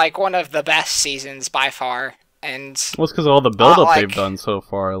been like one of the best seasons by far, and well, it's because of all the build-up they've done so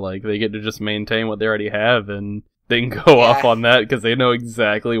far. Like they get to just maintain what they already have, and they can go off on that because they know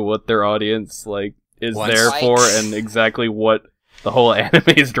exactly what their audience like is there for, and exactly what the whole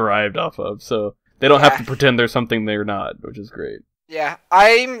anime is derived off of. So they don't have to pretend they're something they're not, which is great. Yeah,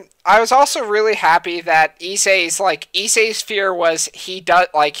 I was also really happy that Issei's fear was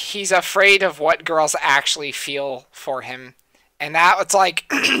he's afraid of what girls actually feel for him, and that was like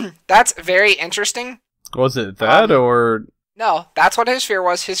that's very interesting. Was it that or no? That's what his fear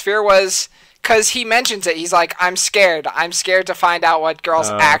was. His fear was because he mentions it. He's like, I'm scared to find out what girls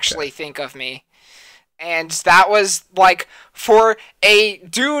actually think of me. And that was, like, for a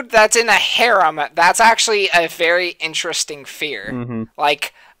dude that's in a harem, that's actually a very interesting fear. Mm-hmm.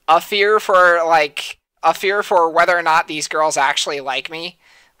 Like, a fear for whether or not these girls actually like me,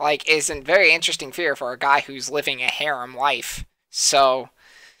 like, is a very interesting fear for a guy who's living a harem life. So,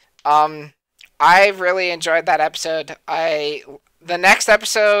 I really enjoyed that episode. The next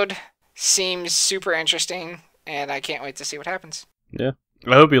episode seems super interesting, and I can't wait to see what happens. Yeah.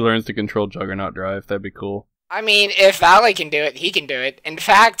 I hope he learns to control Juggernaut Drive. That'd be cool. I mean, if Valley can do it, he can do it. In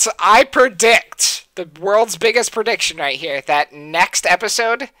fact, I predict, the world's biggest prediction right here, that next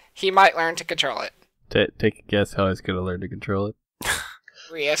episode, he might learn to control it. Take a guess how he's going to learn to control it.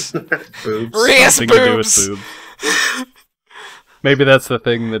 Rias. Boobs. Rias Something boobs. To do with boobs. Maybe that's the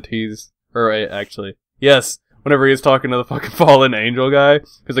thing that he's... Or actually, yes, whenever he's talking to the fucking fallen angel guy,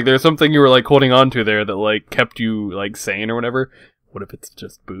 because like there's something you were like holding on to there that like kept you like sane or whatever. What if it's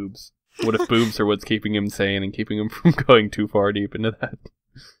just boobs? What if boobs are what's keeping him sane and keeping him from going too far deep into that?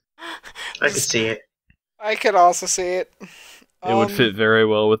 I could see it. I could also see it. It would fit very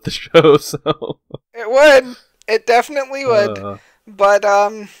well with the show, so... It would. It definitely would. But,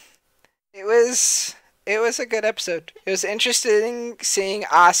 it was a good episode. It was interesting seeing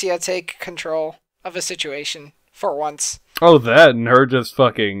Asya take control of a situation, for once. Oh, that, and her just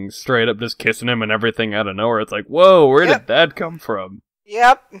fucking straight up just kissing him and everything out of nowhere. It's like, whoa, where did that come from?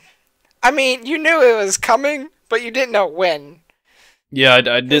 Yep. I mean, you knew it was coming, but you didn't know when. Yeah,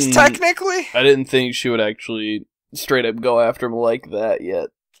 I didn't... Technically... I didn't think she would actually straight up go after him like that yet.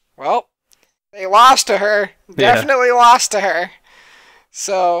 Well, they lost to her. Definitely lost to her.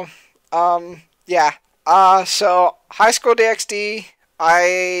 So, yeah. So, High School DxD,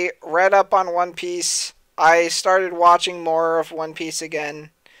 I read up on One Piece. I started watching more of One Piece again.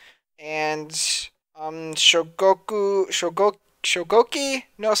 And, Shogoki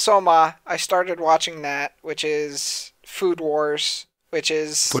no Soma, I started watching that, which is Food Wars, which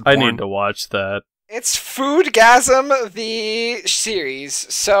is... I need to watch that. It's Foodgasm, the series.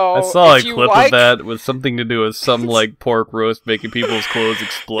 So I saw a clip of that with something to do with some like pork roast making people's clothes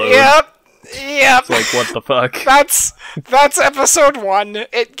explode. Yep. It's like, what the fuck? That's episode 1.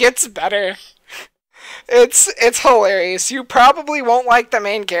 It gets better. It's hilarious. You probably won't like the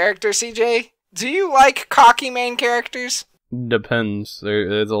main character, CJ. Do you like cocky main characters? Depends.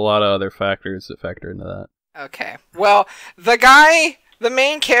 There's a lot of other factors that factor into that. Okay. Well, the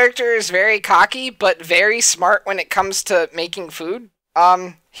main character is very cocky, but very smart when it comes to making food.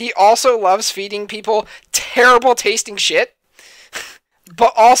 He also loves feeding people terrible tasting shit,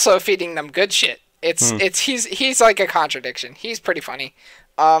 but also feeding them good shit. He's like a contradiction. He's pretty funny.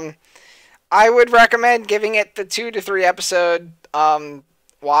 I would recommend giving it the 2 to 3 episode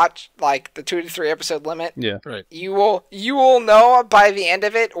watch, like the 2 to 3 episode limit. Yeah, right. You will know by the end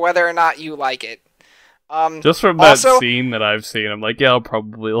of it whether or not you like it. Just from that scene that I've seen, I'm like, yeah, I'll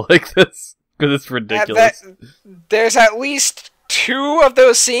probably like this because it's ridiculous. There's at least 2 of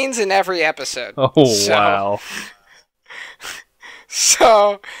those scenes in every episode. Oh, wow.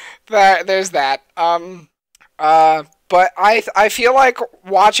 So there's that. But I feel like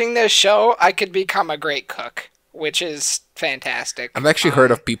watching this show, I could become a great cook, which is fantastic. I've actually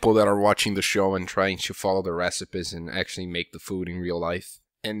heard of people that are watching the show and trying to follow the recipes and actually make the food in real life.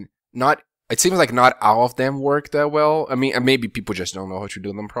 And it seems like not all of them work that well. I mean, maybe people just don't know how to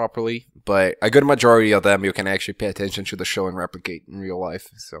do them properly, but a good majority of them you can actually pay attention to the show and replicate in real life.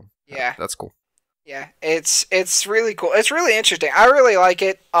 So yeah, that's cool. Yeah, it's really cool. It's really interesting. I really like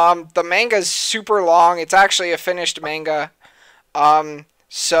it. The manga's super long. It's actually a finished manga.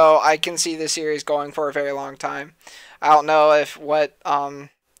 So I can see the series going for a very long time. I don't know if what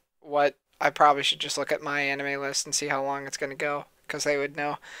I probably should just look at my anime list and see how long it's gonna go, because they would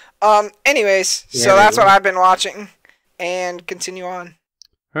know. Anyways, yeah, so that's what I've been watching, and continue on.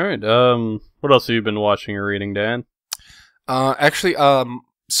 All right. What else have you been watching or reading, Dan? Actually,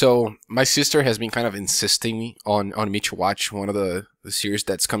 so my sister has been kind of insisting on me to watch one of the series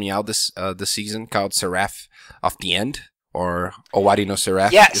that's coming out this season called Seraph of the End, or Owari no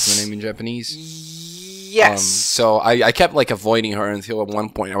Seraph is the name in Japanese. Yes. So I kept like avoiding her until at one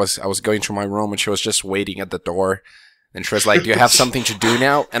point I was going through my room and she was just waiting at the door. And she was like, do you have something to do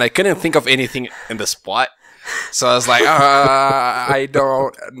now? And I couldn't think of anything in the spot. So I was like, I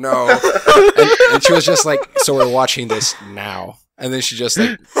don't know. And she was just like, so we're watching this now. And then she just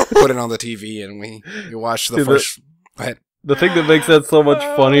like put it on the TV and we watched the first... Go ahead. The thing that makes that so much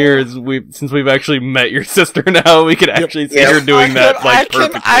funnier is since we've actually met your sister now, we can actually see her doing that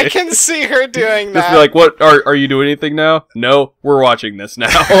perfectly. I can see her doing that. Just be like, what, are you doing anything now? No, we're watching this now.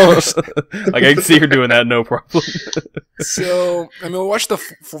 Like, I can see her doing that, no problem. So, I mean, we'll watch the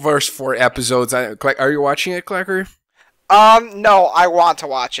first 4 episodes. Are you watching it, Kleker? No, I want to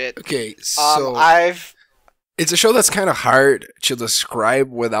watch it. Okay, so... It's a show that's kind of hard to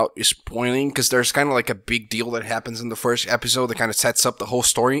describe without spoiling, because there's kind of like a big deal that happens in the first episode that kind of sets up the whole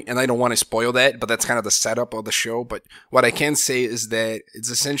story, and I don't want to spoil that, but that's kind of the setup of the show. But what I can say is that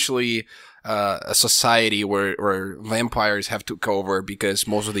it's essentially a society where vampires have took over because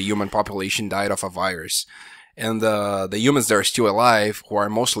most of the human population died of a virus. And the humans that are still alive, who are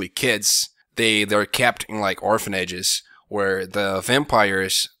mostly kids, they're kept in like orphanages, where the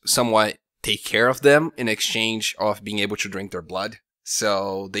vampires somewhat take care of them in exchange of being able to drink their blood.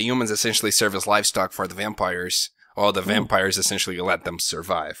 So the humans essentially serve as livestock for the vampires, while the vampires essentially let them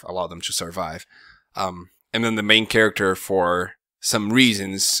survive, allow them to survive. And then the main character, for some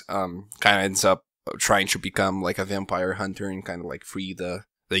reasons, kind of ends up trying to become like a vampire hunter and kind of like free the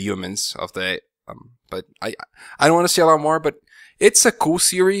humans of the. But I don't want to say a lot more. But it's a cool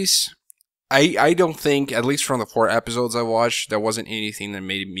series. I don't think, at least from the 4 episodes I watched, there wasn't anything that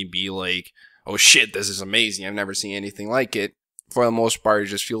made me be like, oh shit, this is amazing. I've never seen anything like it. For the most part, it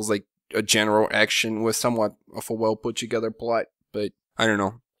just feels like a general action with somewhat of a well put together plot. But I don't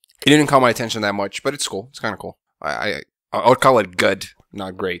know. It didn't call my attention that much, but it's cool. It's kind of cool. I would call it good,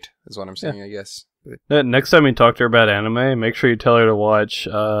 not great, is what I'm saying, I guess. Next time you talk to her about anime, make sure you tell her to watch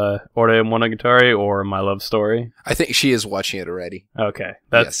Ore Monogatari or My Love Story. I think she is watching it already. Okay,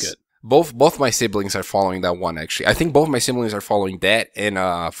 that's good. Both my siblings are following that one, actually. I think both my siblings are following that and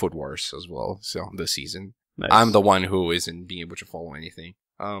Food Wars as well, so this season. Nice. I'm the one who isn't being able to follow anything.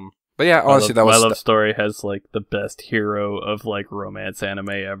 But yeah, honestly, My Love Story has like the best hero of like romance anime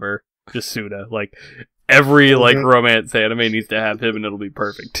ever. Just Pseudo. Like every like romance anime needs to have him and it'll be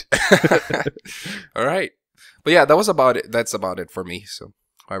perfect. All right. But yeah, that was about it. That's about it for me. So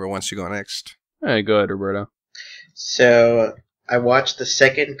whoever wants to go next. All right, go ahead, Roberto. So I watched the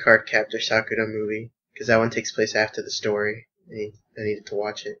second Cardcaptor Sakura movie because that one takes place after the story. I needed to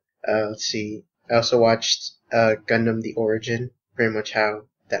watch it. Let's see. I also watched Gundam The Origin, pretty much how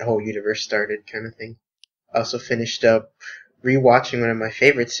that whole universe started kind of thing. I also finished up rewatching one of my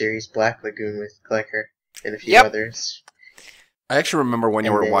favorite series, Black Lagoon, with Kleker and a few others. I actually remember when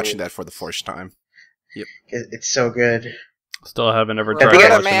you were watching that for the first time. Yep. It's so good. Still haven't ever tried to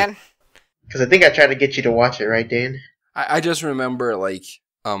watch it. Man. Because I think I tried to get you to watch it, right, Dan? I just remember, like,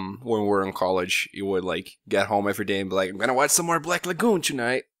 when we were in college, you would, like, get home every day and be like, I'm gonna watch some more Black Lagoon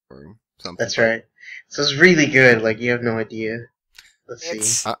tonight. Or something. That's right. So it's really good. Like, you have no idea. Let's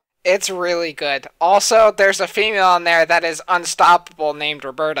see. It's really good. Also, there's a female in there that is unstoppable named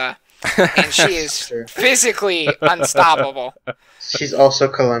Roberta. And she is physically unstoppable. She's also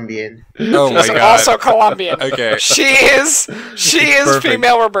Colombian. Oh my She's god. also Colombian. Okay. She is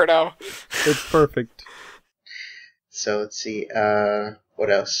female Roberto. It's perfect. So let's see. What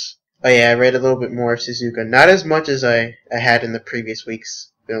else? Oh yeah, I read a little bit more of Suzuka. Not as much as I had in the previous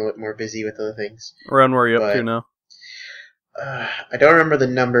weeks. Been a little more busy with other things. Around where are you up to now? I don't remember the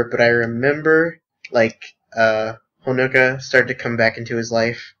number, but I remember like Honoka started to come back into his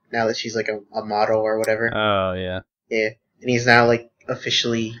life now that she's like a model or whatever. Oh yeah. Yeah, and he's now like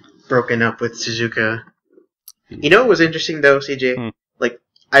officially broken up with Suzuka. You know what was interesting though, CJ? Like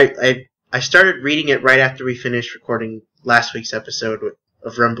I started reading it right after we finished recording last week's episode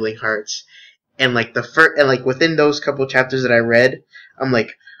of Rumbling Hearts, and like within those couple chapters that I read, I'm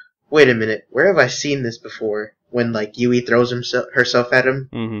like, wait a minute, where have I seen this before? When like Yui throws herself at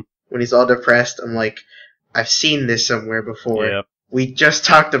him when he's all depressed, I'm like, I've seen this somewhere before. Yep. We just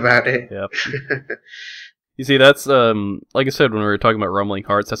talked about it. Yep. You see, that's like I said when we were talking about Rumbling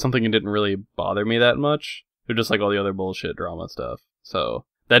Hearts, that's something that didn't really bother me that much. It was just like all the other bullshit drama stuff. So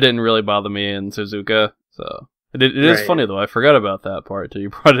that didn't really bother me in Suzuka. So it is funny though. I forgot about that part till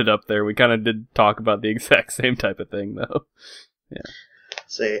you brought it up there. We kind of did talk about the exact same type of thing though. Yeah.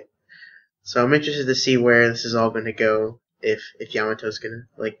 So I'm interested to see where this is all going to go. If Yamato's going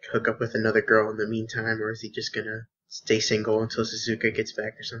to like hook up with another girl in the meantime, or is he just going to stay single until Suzuka gets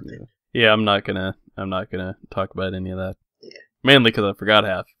back or something? Yeah, I'm not gonna talk about any of that. Yeah. Mainly because I forgot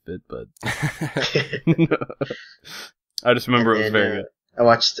half of it, but I just remember it was very good. I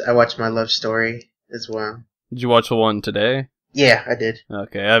watched My Love Story as well. Did you watch the one today? Yeah, I did.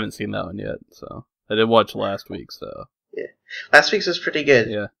 Okay, I haven't seen that one yet, so I did watch last week's though. Yeah, last week's was pretty good.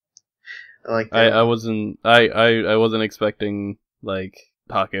 Yeah. I like that. I wasn't expecting like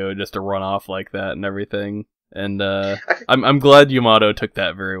Takeo just to run off like that and everything, and I'm glad Yamato took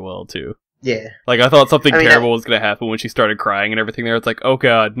that very well too. Yeah, like I thought something terrible was gonna happen when she started crying and everything. There, it's like, oh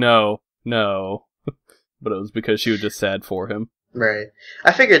god, no, but it was because she was just sad for him. Right.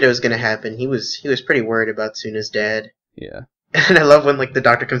 I figured it was gonna happen. He was pretty worried about Tsuna's dad. Yeah. And I love when like the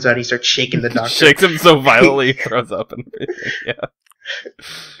doctor comes out, he starts shaking the doctor. Shakes him so violently, he throws up and everything. Yeah.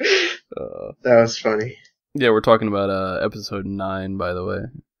 That was funny. Yeah, we're talking about episode 9, by the way.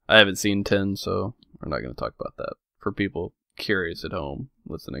 I haven't seen 10, so we're not going to talk about that for people curious at home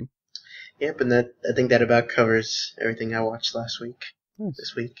listening. Yep, and I think that about covers everything I watched last week. Nice.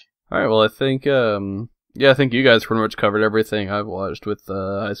 This week. All right, well, I think I think you guys pretty much covered everything I've watched with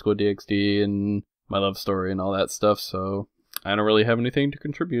High School DxD and My Love Story and all that stuff, so I don't really have anything to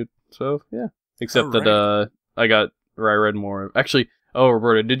contribute. So, yeah. Except that I read more. Actually,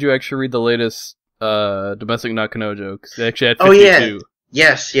 Roberta, did you actually read the latest Domestic Nakanojo? Because they actually had 52. Oh,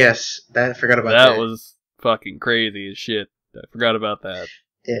 yeah. Yes. I forgot about that. That was fucking crazy as shit. I forgot about that.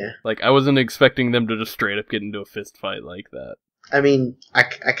 Yeah. Like, I wasn't expecting them to just straight up get into a fist fight like that. I mean, I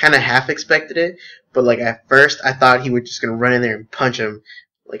kind of half expected it, but like at first I thought he was just gonna run in there and punch him.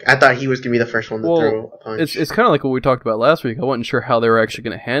 Like I thought he was gonna be the first one to throw a punch. It's kind of like what we talked about last week. I wasn't sure how they were actually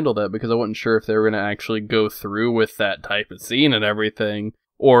going to handle that because I wasn't sure if they were going to actually go through with that type of scene and everything,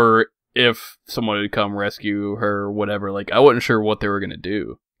 or if someone would come rescue her or whatever. Like I wasn't sure what they were going to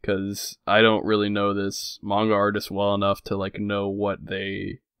do because I don't really know this manga artist well enough to like know what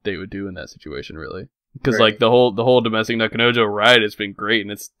they would do in that situation really. Because like the whole domestic Nakanojo ride has been great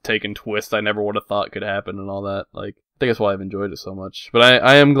and it's taken twists I never would have thought could happen and all that. Like I think that's why I've enjoyed it so much. But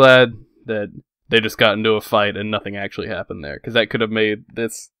I am glad that they just got into a fight and nothing actually happened there because that could have made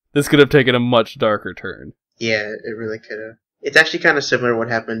this could have taken a much darker turn. Yeah, it really could have. It's actually kind of similar to what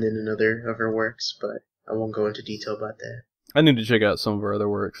happened in another of her works, but I won't go into detail about that. I need to check out some of her other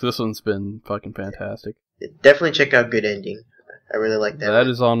works. This one's been fucking fantastic. Definitely check out Good Ending. I really like that. That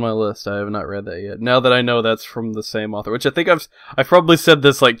is on my list. I have not read that yet. Now that I know that's from the same author, which I think I've probably said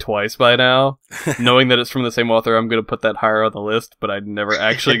this like twice by now, knowing that it's from the same author, I'm going to put that higher on the list, but I'd never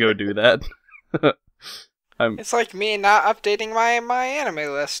actually go do that. It's like me not updating my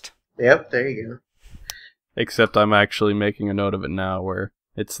anime list. Yep, there you go. Except I'm actually making a note of it now where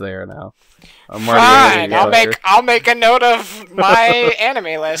it's there now. I'm Fine, I'll make a note of my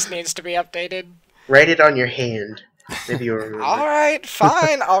anime list needs to be updated. Write it on your hand. Maybe you'll remember. Alright,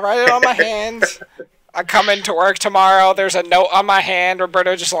 fine. I'll write it on my hand. I come into work tomorrow, there's a note on my hand,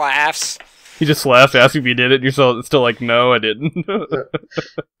 Roberto just laughs. He just laughs, asks if you did it, and you're still like, no, I didn't.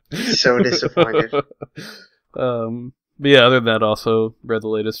 So disappointed. But yeah, other than that, also read the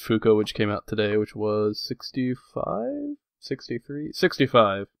latest Fuko, which came out today, which was 65? 63?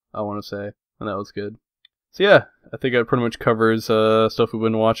 65, I want to say. And that was good. So yeah, I think that pretty much covers stuff we've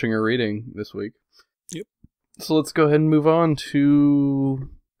been watching or reading this week. Yep. So let's go ahead and move on to...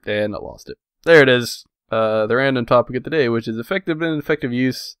 And I lost it. There it is. The random topic of the day, which is effective and ineffective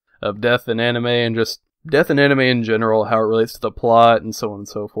use of death in anime and just death in anime in general, how it relates to the plot and so on and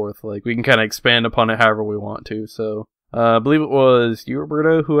so forth. Like, we can kind of expand upon it however we want to. So, I believe it was you,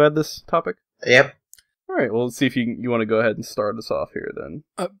 Roberto, who had this topic? Yep. Alright, well, let's see if you want to go ahead and start us off here then.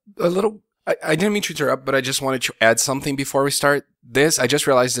 A little... I didn't mean to interrupt, but I just wanted to add something before we start this. I just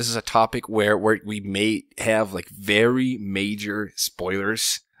realized this is a topic where we may have, like, very major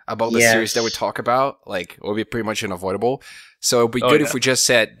spoilers about the series that we talk about. Like, it will be pretty much unavoidable. So it would be good if we just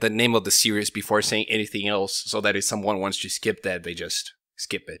said the name of the series before saying anything else, so that if someone wants to skip that, they just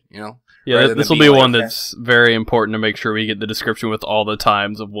skip it, you know? Yeah, this will be one that's very important to make sure we get the description with all the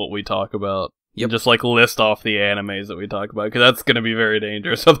times of what we talk about. Yep. And just, like, list off the animes that we talk about, because that's going to be very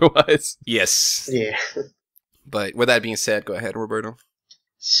dangerous otherwise. Yes. Yeah. But with that being said, go ahead, Roberto.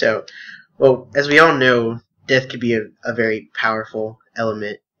 So, well, as we all know, death could be a very powerful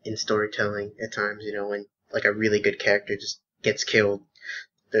element in storytelling at times, you know, when, like, a really good character just gets killed.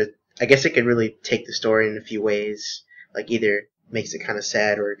 I guess it could really take the story in a few ways. Like, either makes it kind of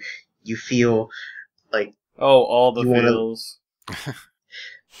sad, or you feel like... Oh, all the feels.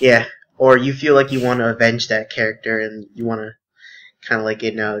 Yeah. Or you feel like you want to avenge that character, and you want to, kind of like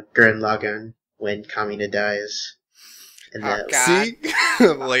in Gurren Lagann, when Kamina dies. And See?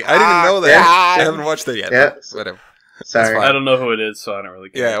 Like, I didn't know that. I haven't watched that yet. Yeah. Whatever. Sorry. I don't know who it is, so I don't really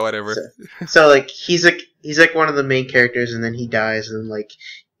care. Yeah, whatever. So like, he's like one of the main characters, and then he dies, and like,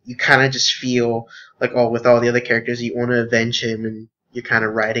 you kind of just feel like, with all the other characters, you want to avenge him, and you're kind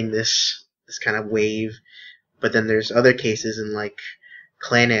of riding this kind of wave. But then there's other cases in, like,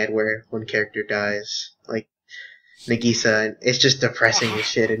 Clanad, where one character dies, like Nagisa, and it's just depressing as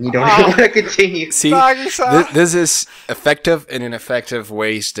shit, and you don't even want to continue. See, this is effective and ineffective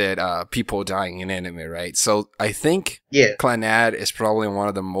ways that people dying in anime, right? So I think Clanad is probably one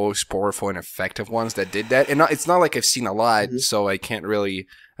of the most powerful and effective ones that did that. And it's not like I've seen a lot, so I can't really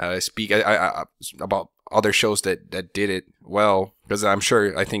speak about other shows that did it well, because I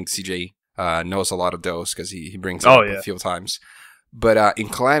think CJ knows a lot of those, because he brings it up a few times. But in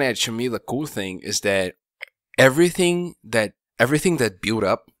Clanad, to me, the cool thing is that everything that built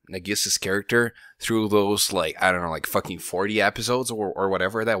up Nagisa's character through those, like, I don't know, like fucking 40 episodes or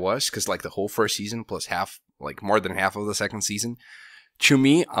whatever that was, because like the whole first season plus half, like more than half of the second season, to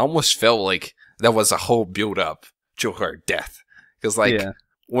me, I almost felt like that was a whole build up to her death. Because like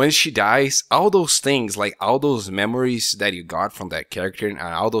when she dies, all those things, like all those memories that you got from that character and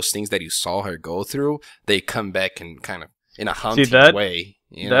all those things that you saw her go through, they come back and kind of in a haunting way.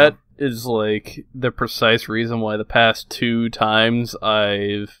 That is like the precise reason why the past 2 times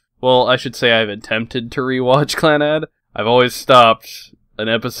I've attempted to rewatch Clanad. I've always stopped an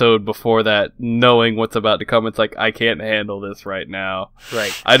episode before that, knowing what's about to come. It's like, I can't handle this right now.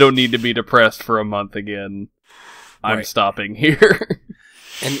 Right. I don't need to be depressed for a month again. I'm Right. stopping here.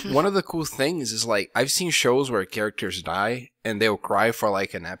 And one of the cool things is, like, I've seen shows where characters die and they'll cry for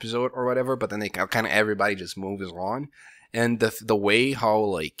like an episode or whatever, but then they kind of everybody just moves on. And the way how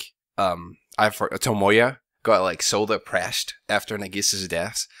like Tomoya got like so depressed after Nagisa's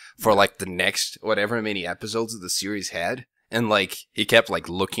death for like the next whatever many episodes the series had, and like he kept like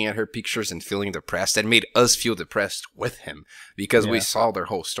looking at her pictures and feeling depressed, and made us feel depressed with him because we saw their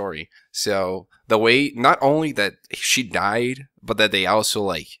whole story. So the way not only that she died, but that they also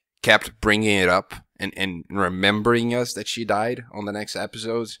like kept bringing it up and remembering us that she died on the next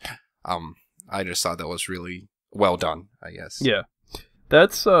episodes, I just thought that was really well done, I guess. Yeah.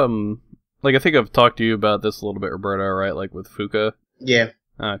 That's, like, I think I've talked to you about this a little bit, Roberto, right? Like, with Fuka? Yeah.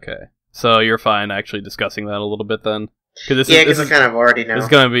 Okay. So you're fine actually discussing that a little bit then? Because I kind of already know. It's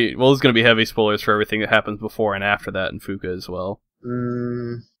gonna be heavy spoilers for everything that happens before and after that in Fuka as well.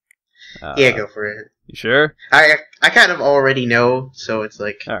 Yeah, go for it. You sure? I kind of already know, so it's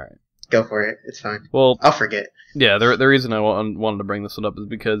like, Alright. go for it. It's fine. Well, I'll forget. yeah, the reason I wanted to bring this one up is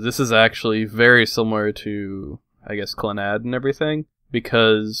because this is actually very similar to, I guess, Clannad and everything,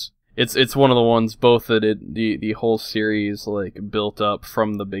 because it's one of the ones both that the whole series like built up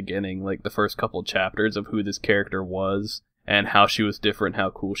from the beginning, like the first couple chapters of who this character was and how she was different, how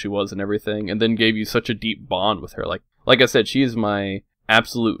cool she was and everything, and then gave you such a deep bond with her. Like I said, she's my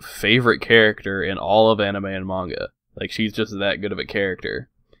absolute favorite character in all of anime and manga. Like, she's just that good of a character.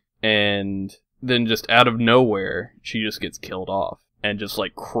 And then just out of nowhere, she just gets killed off and just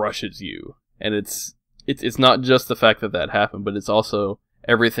like crushes you. And it's not just the fact that happened, but it's also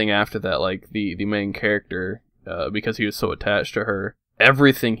everything after that. Like the main character, because he was so attached to her,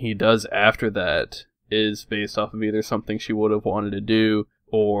 everything he does after that is based off of either something she would have wanted to do,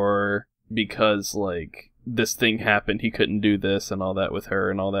 or because like this thing happened, he couldn't do this and all that with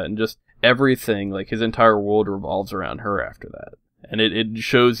her and all that, and just everything, like his entire world revolves around her after that. And it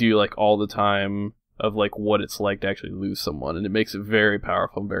shows you like all the time of like what it's like to actually lose someone, and it makes it very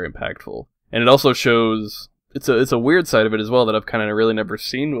powerful and very impactful. And it also shows it's a weird side of it as well that I've kind of really never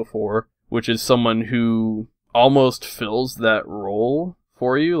seen before, which is someone who almost fills that role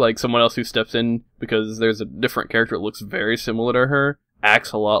for you, like someone else who steps in because there's a different character that looks very similar to her,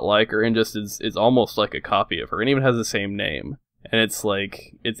 acts a lot like her, and just is almost like a copy of her, and even has the same name. And it's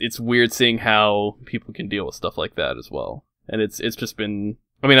like it's weird seeing how people can deal with stuff like that as well. And it's just been,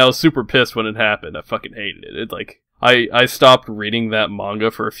 I mean, I was super pissed when it happened. I fucking hated it. It like I stopped reading that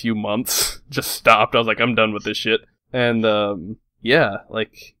manga for a few months. Just stopped. I was like, I'm done with this shit. And yeah,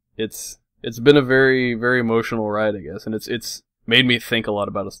 like it's been a very, very emotional ride, I guess. And it's made me think a lot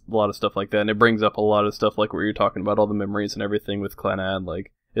about a lot of stuff like that. And it brings up a lot of stuff like what you're talking about, all the memories and everything with Clannad.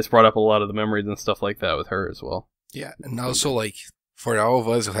 Like, it's brought up a lot of the memories and stuff like that with her as well. Yeah, and also like for all of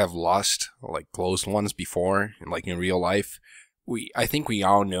us who have lost like close ones before, like in real life, I think we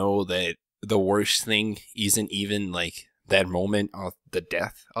all know that the worst thing isn't even like that moment of the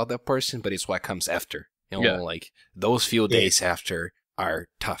death of that person, but it's what comes after. You know, like those few days after are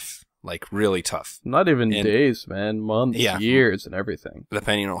tough, like really tough. Not even days, man, months, years, and everything.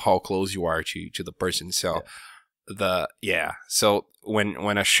 Depending on how close you are to the person. So so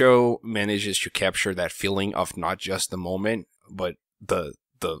when a show manages to capture that feeling of not just the moment, but the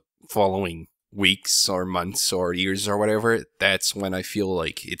following weeks or months or years or whatever, that's when I feel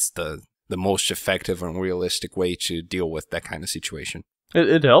like it's the most effective and realistic way to deal with that kind of situation.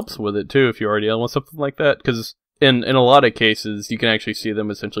 It helps with it too if you're already dealing with something like that, because in a lot of cases you can actually see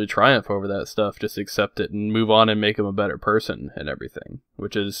them essentially triumph over that stuff, just accept it and move on and make them a better person and everything,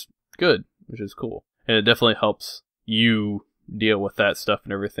 which is good, which is cool. And it definitely helps you deal with that stuff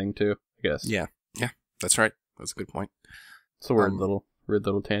and everything too, I guess. Yeah, that's right. That's a good point. It's a weird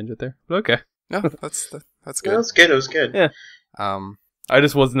little tangent there, but okay. No, that's good. No, that's good. It was good. Yeah. I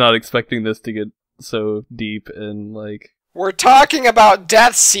just was not expecting this to get so deep and like. We're talking about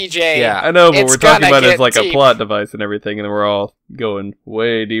death, CJ. Yeah, I know, but we're talking about it as like deep. A plot device and everything, and we're all going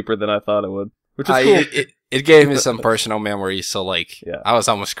way deipper than I thought it would, which is cool. It gave me some personal memories, so like, I was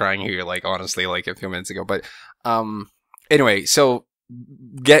almost crying here, like honestly, like a few minutes ago. But anyway, so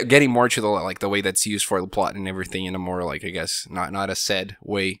getting more to the way that's used for the plot and everything in a more like, I guess not a sad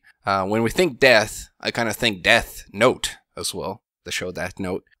way. When we think death, I kind of think Death Note as well, the show Death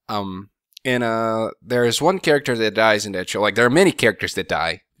Note. And there's one character that dies in that show. Like, there are many characters that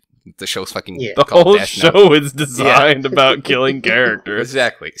die. The show's fucking the whole show is designed about killing characters.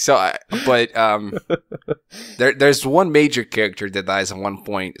 Exactly. So, there's one major character that dies at one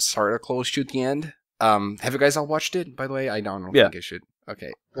point, sort of close to the end. Have you guys all watched it? By the way, I don't think I should.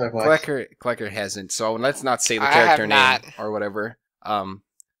 Okay, Kleker hasn't. So let's not say the character name or whatever.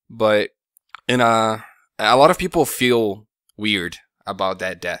 But in a lot of people feel weird about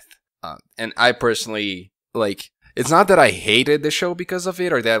that death. And I personally, like, it's not that I hated the show because of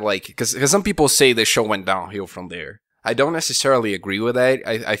it, or that, like, because some people say the show went downhill from there. I don't necessarily agree with that.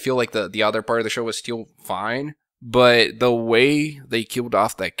 I feel like the other part of the show was still fine, but the way they killed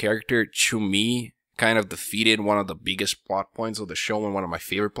off that character, to me, kind of defeated one of the biggest plot points of the show and one of my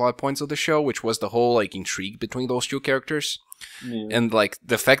favorite plot points of the show, which was the whole, like, intrigue between those two characters. Yeah. And, like,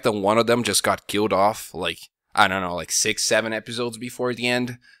 the fact that one of them just got killed off, like, I don't know, like 6-7 episodes before the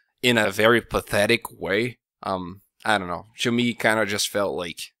end, in a very pathetic way. I don't know. To me, kind of just felt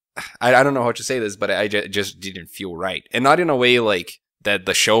like, I don't know how to say this, but I just didn't feel right. And not in a way like that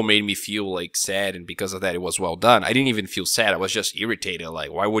the show made me feel like sad, and because of that it was well done. I didn't even feel sad. I was just irritated.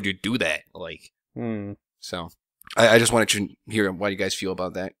 Like, why would you do that? Like, so I just wanted to hear what you guys feel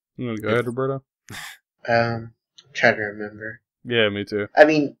about that. Go ahead, Roberto. Try to remember. Yeah, me too. I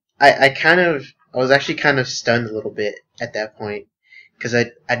mean, I was actually kind of stunned a little bit at that point, because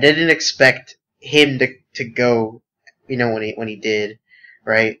I didn't expect him to go, when he did,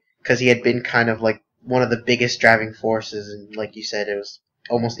 right? Because he had been kind of like one of the biggest driving forces, and like you said, it was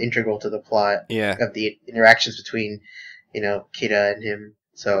almost integral to the plot of the interactions between, Kira and him.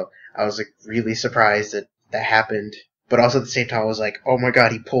 So I was like really surprised that happened, but also at the same time I was like, oh my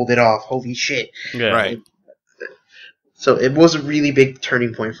god, he pulled it off! Holy shit! Yeah, right. So it was a really big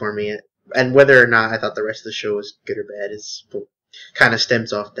turning point for me, and whether or not I thought the rest of the show was good or bad is kind of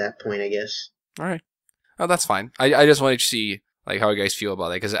stems off that point, I guess. All right. Oh, that's fine. I just wanted to see like how you guys feel about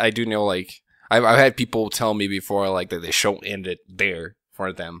that, because I do know, like, I've had people tell me before, like, that the show ended there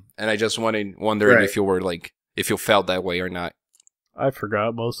for them, and I just wondering if you were like, if you felt that way or not. I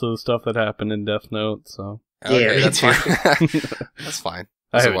forgot most of the stuff that happened in Death Note, so okay, that's fine. That's fine.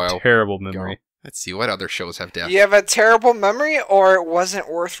 That's I have a terrible memory. Let's see, what other shows have death? You have a terrible memory, or it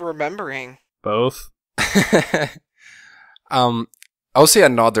wasn't worth remembering? Both. I'll say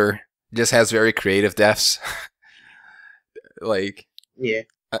another just has very creative deaths. Like, yeah.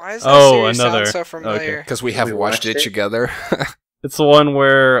 Why does that series sound so familiar? Because we have watched it together. It's the one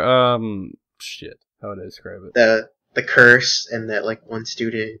where shit, how would I describe it? The curse, and that like one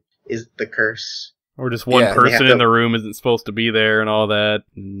student is the curse. Or just one person in the room isn't supposed to be there and all that.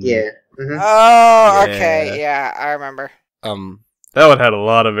 Yeah. Mm-hmm. Oh, okay. Yeah, I remember. That one had a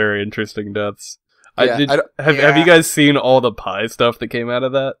lot of very interesting deaths. Yeah, have you guys seen all the pie stuff that came out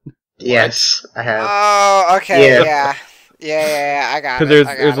of that? Yes, I have. Oh, okay, yeah. I got it. Because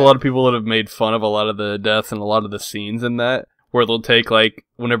there's a lot of people that have made fun of a lot of the deaths and a lot of the scenes in that, where they'll take, like,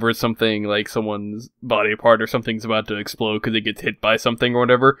 whenever something, like, someone's body part or something's about to explode because it gets hit by something or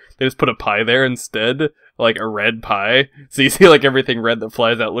whatever, they just put a pie there instead, like a red pie. So you see, like, everything red that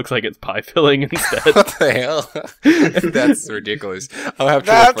flies out looks like it's pie filling instead. What the hell? That's ridiculous. I'll have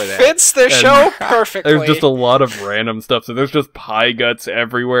to look for that. That fits the show perfectly. There's just a lot of random stuff, so there's just pie guts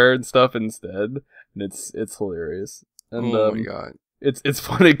everywhere and stuff instead, and it's hilarious. And, oh my god. It's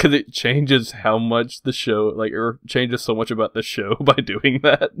funny because it changes how much the show, like, or changes so much about the show by doing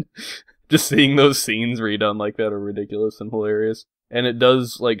that. Just seeing those scenes redone like that are ridiculous and hilarious. And it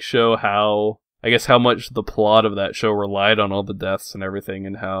does, like, show how much the plot of that show relied on all the deaths and everything,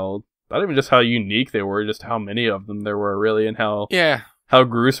 and how, not even just how unique they were, just how many of them there were, really, and how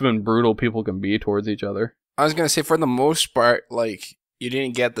gruesome and brutal people can be towards each other. I was gonna say, for the most part, like, you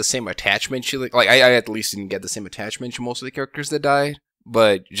didn't get the same attachment to, like I at least didn't get the same attachment to most of the characters that died,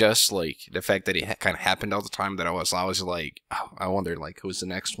 but just, like, the fact that it kind of happened all the time, that I was like, oh, I wonder, like, who's the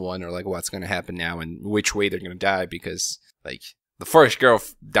next one, or, like, what's gonna happen now, and which way they're gonna die, because, like, the first girl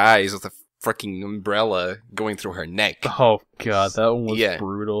dies with a freaking umbrella going through her neck. Oh god, that one was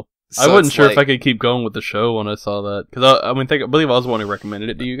brutal. So I wasn't sure if I could keep going with the show when I saw that, because I believe I was the one who recommended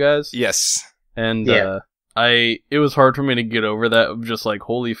it to you guys. Yes. And it was hard for me to get over that, of just like,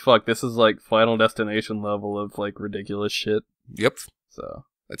 holy fuck, this is like Final Destination level of, like, ridiculous shit. Yep. So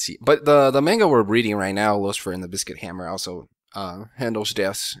let's see. But the manga we're reading right now, Lucifer and the Biscuit Hammer, also handles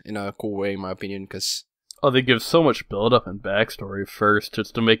deaths in a cool way, in my opinion, because they give so much build up and backstory first,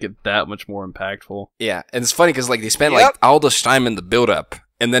 just to make it that much more impactful. Yeah, and it's funny because, like, they spend like all this time in the build up,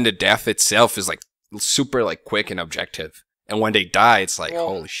 and then the death itself is, like, super, like, quick and objective. And when they die, it's like,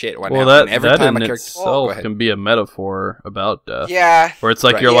 holy shit, what happened? Every time a character itself can be a metaphor about death. Yeah. Where it's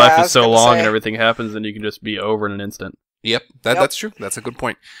like your life is so long and everything happens, and you can just be over in an instant. Yep, that's true. That's a good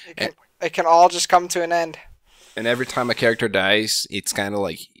point. It can all just come to an end. And every time a character dies, it's kind of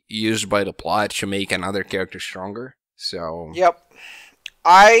like used by the plot to make another character stronger. So. Yep.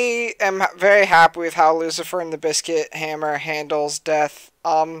 I am very happy with how Lucifer and the Biscuit Hammer handles death.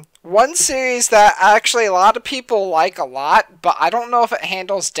 One series that actually a lot of people like a lot, but I don't know if it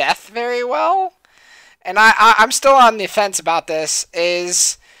handles death very well, and I'm still on the fence about this,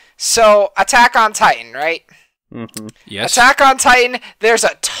 is so Attack on Titan, right? Mm-hmm. Yes. Attack on Titan, there's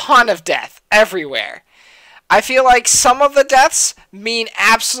a ton of death everywhere. I feel like some of the deaths mean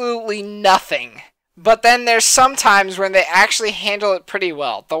absolutely nothing. But then there's some times when they actually handle it pretty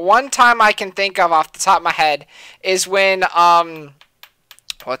well. The one time I can think of off the top of my head is when,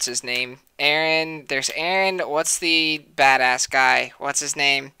 what's his name? Aaron. There's Aaron. What's the badass guy? What's his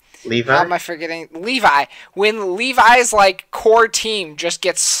name? Levi? How am I forgetting? Levi. When Levi's like core team just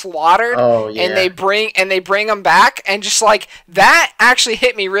gets slaughtered, and they bring him back, and just like that actually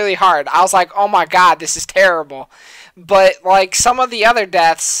hit me really hard. I was like, oh my god, this is terrible. But like some of the other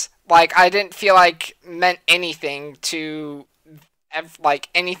deaths, like I didn't feel like meant anything to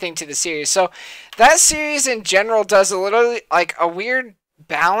the series. So that series in general does a little like a weird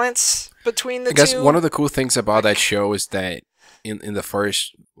balance between the two. I guess one of the cool things about that show is that in the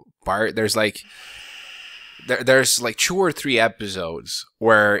first part, there's like 2 or 3 episodes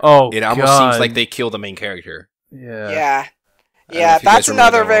where it almost seems like they kill the main character. Yeah. That's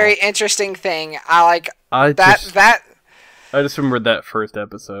another very interesting thing. I just remembered that first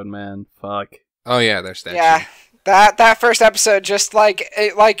episode, man. Fuck. Oh yeah, there's that. Yeah. Too. That first episode, just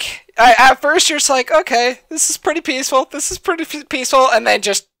at first you're just like, okay, this is pretty peaceful, and then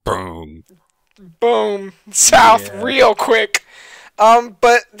just boom, south real quick.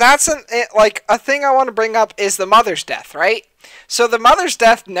 But that's a thing I want to bring up is the mother's death, right? So the mother's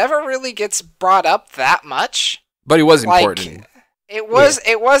death never really gets brought up that much, but it was important. It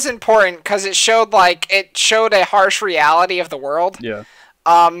was important because it showed a harsh reality of the world. Yeah.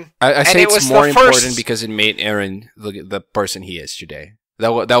 I say it's more important because it made Aaron the person he is today.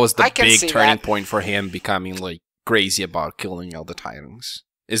 That was the big turning point for him becoming like crazy about killing all the Titans.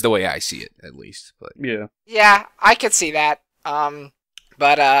 Is the way I see it, at least. But yeah, I could see that.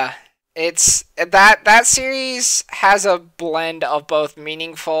 But it's that series has a blend of both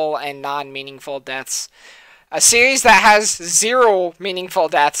meaningful and non-meaningful deaths. A series that has 0 meaningful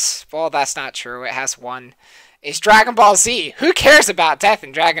deaths, well, that's not true. It has 1. Is Dragon Ball Z. Who cares about death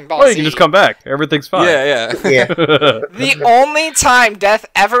in Dragon Ball Z? You can just come back. Everything's fine. Yeah. The only time death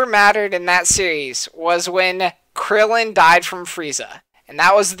ever mattered in that series was when Krillin died from Frieza. And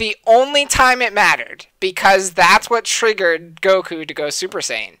that was the only time it mattered, because that's what triggered Goku to go Super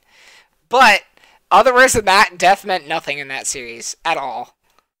Saiyan. But, otherwise than that, death meant nothing in that series at all.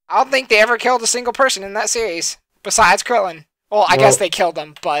 I don't think they ever killed a single person in that series, besides Krillin. Well, I guess they killed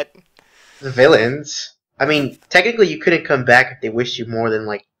him, but... The villains... I mean, technically you couldn't come back if they wished you more than,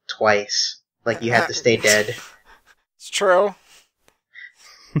 twice. You had to stay dead. It's true.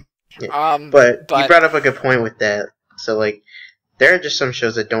 But you brought up a good point with that. So, there are just some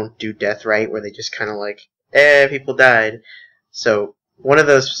shows that don't do death right, where they just kind of people died. So, one of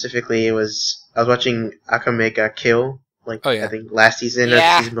those specifically, I was watching Akame got Kill, I think last season or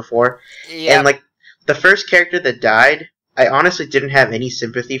the season before. Yeah. And, the first character that died, I honestly didn't have any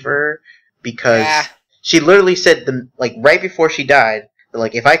sympathy for her, because... Yeah. She literally said, right before she died,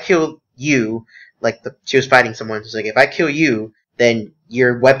 if I kill you, she was fighting someone, she's if I kill you, then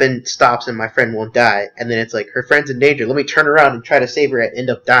your weapon stops and my friend won't die. And then it's her friend's in danger, let me turn around and try to save her and end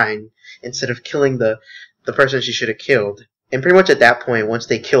up dying, instead of killing the person she should have killed. And pretty much at that point, once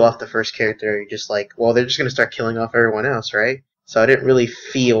they kill off the first character, you're just well, they're just going to start killing off everyone else, right? So I didn't really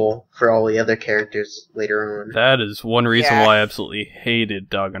feel for all the other characters later on. That is one reason why I absolutely hated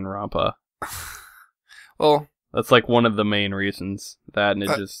Danganronpa. Well, that's one of the main reasons. That, and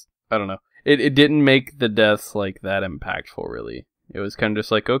it just, I don't know. It didn't make the deaths that impactful, really. It was kind of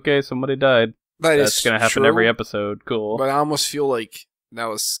just okay, somebody died. That's going to happen every episode. Cool. But I almost feel like that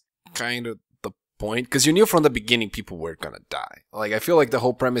was kind of the point. Because you knew from the beginning people were going to die. I feel like the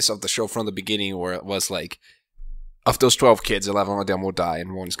whole premise of the show from the beginning was of those 12 kids, 11 of them will die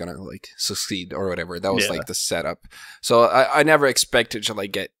and one's going to succeed or whatever. That was the setup. So I never expected to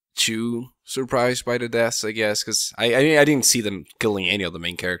get too surprised by the deaths, I guess, because I didn't see them killing any of the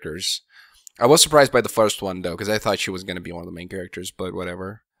main characters. I was surprised by the first one, though, because I thought she was going to be one of the main characters, but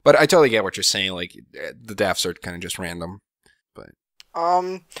whatever. But I totally get what you're saying, the deaths are kind of just random. But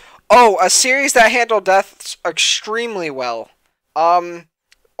a series that handled deaths extremely well, or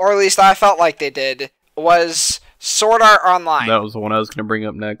at least I felt like they did, was Sword Art Online. That was the one I was going to bring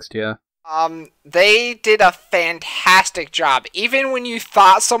up next, yeah. They did a fantastic job. Even when you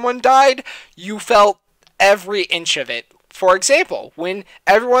thought someone died, you felt every inch of it. For example, when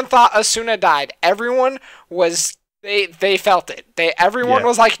everyone thought Asuna died, everyone was they felt it. Everyone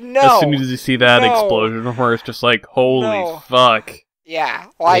was like, no. As soon as you see that explosion, where it's just holy fuck. Yeah,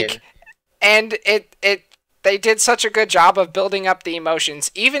 and it they did such a good job of building up the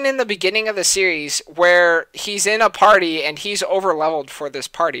emotions, even in the beginning of the series, where he's in a party and he's over-leveled for this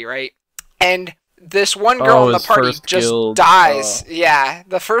party, right? And this one girl in the party just dies. Yeah,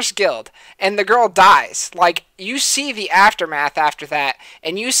 the first guild. And the girl dies. Like, you see the aftermath after that,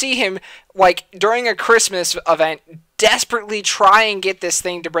 and you see him, like, during a Christmas event, desperately try and get this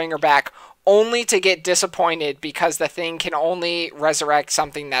thing to bring her back, only to get disappointed because the thing can only resurrect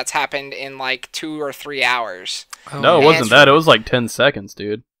something that's happened in, like, 2 or 3 hours. No, it wasn't that. It was like 10 seconds,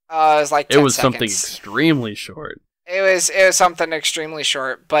 dude. It was like 10 It was seconds. something extremely short. It was something extremely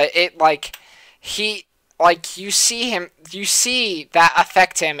short, but it, like... you see that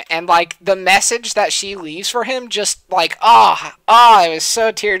affect him, and, like, the message that she leaves for him just, like, it was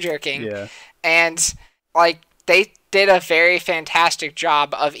so tear-jerking. Yeah. And, like, they did a very fantastic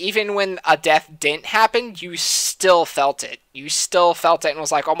job of, even when a death didn't happen, you still felt it. You still felt it and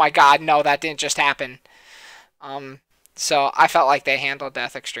was like, oh my god, no, that didn't just happen. So I felt like they handled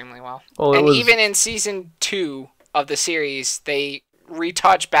death extremely well. Even in season 2 of the series, they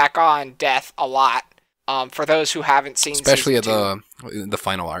retouch back on death a lot, for those who haven't seen especially at season 2. the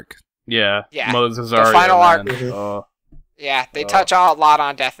final arc. Yeah, Moses the final arc. Oh. Yeah, they touch a lot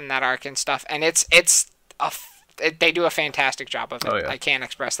on death in that arc and stuff, and they do a fantastic job of it. Oh, yeah. I can't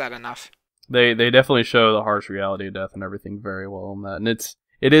express that enough. They definitely show the harsh reality of death and everything very well in that, and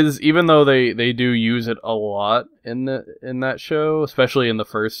it is, even though they do use it a lot in that show, especially in the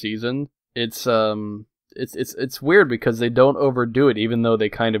first season, it's weird because they don't overdo it, even though they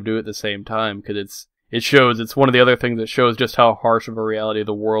kind of do it at the same time, because it's one of the other things that shows just how harsh of a reality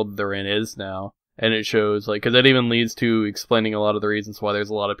the world they're in is now. And it shows, like, because that even leads to explaining a lot of the reasons why there's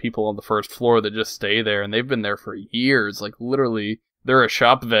a lot of people on the first floor that just stay there, and they've been there for years. Like, literally, they're a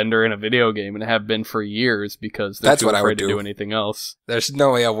shop vendor in a video game and have been for years because they're too afraid to do anything else. There's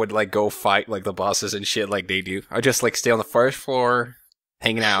no way I would, like, go fight, like, the bosses and shit like they do. I just, like, stay on the first floor,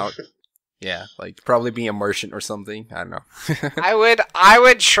 hanging out. Yeah, like, probably be a merchant or something. I don't know. I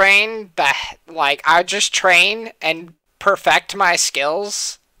would train I'd just train and perfect my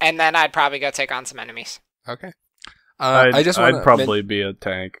skills, and then I'd probably go take on some enemies. Okay. I'd probably be a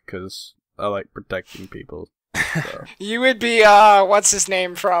tank, because I like protecting people. So. You would be, what's his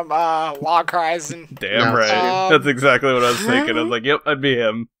name from, Log Horizon? Damn right. That's exactly what I was thinking. I was like, yep, I'd be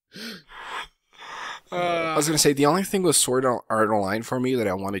him. I was going to say, the only thing with Sword Art Online for me that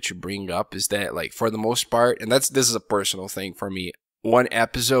I wanted to bring up is that, like, for the most part, and this is a personal thing for me, one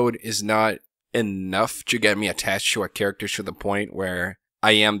episode is not enough to get me attached to a character to the point where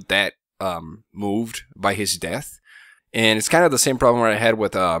I am that moved by his death. And it's kind of the same problem I had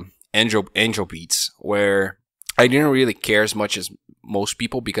with Angel Beats, where I didn't really care as much as most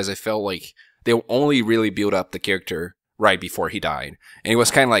people because I felt like they only really built up the character right before he died. And it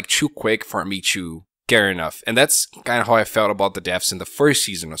was kind of like too quick for me to care enough. And that's kind of how I felt about the deaths in the first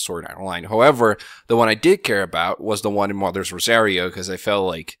season of Sword Art Online. However, the one I did care about was the one in Mother's Rosario, because I felt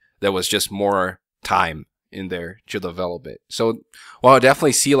like there was just more time in there to develop it. So, well, I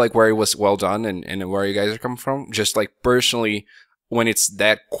definitely see, like, where it was well done and where you guys are coming from. Just, like, personally, when it's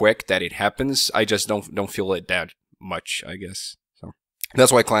that quick that it happens, I just don't feel it that much, I guess. So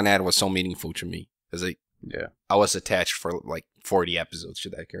that's why Clanad was so meaningful to me, because I was attached for, like, 40 episodes to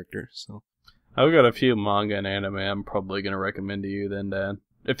that character. So I've got a few manga and anime I'm probably going to recommend to you then, Dan.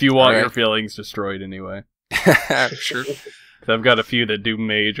 If you want your feelings destroyed anyway. Sure. I've got a few that do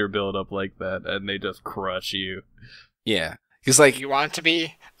major build-up like that, and they just crush you. Yeah. Because, like, you want to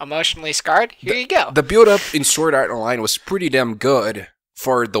be emotionally scarred? Here you go. The build-up in Sword Art Online was pretty damn good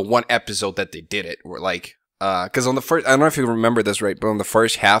for the one episode that they did it. Where, like, because on the first, I don't know if you remember this right, but on the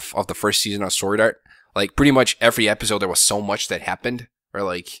first half of the first season of Sword Art, like, pretty much every episode there was so much that happened. Or,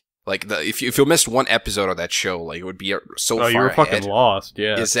 like if you missed one episode of that show, like, it would be so far ahead. Oh, you were fucking lost,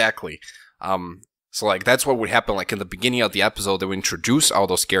 yeah. Exactly. So, like, that's what would happen, like, in the beginning of the episode, they would introduce all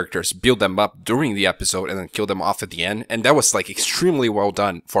those characters, build them up during the episode, and then kill them off at the end, and that was, like, extremely well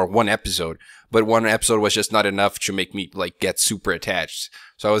done for one episode, but one episode was just not enough to make me, like, get super attached.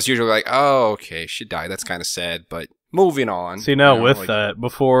 So I was usually like, oh, okay, she died, that's kind of sad, but moving on. See, now, with that,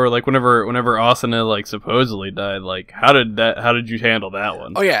 before, like, whenever Asuna, like, supposedly died, like, how did you handle that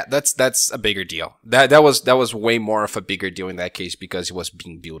one? Oh, yeah, that's a bigger deal. That was way more of a bigger deal in that case, because it was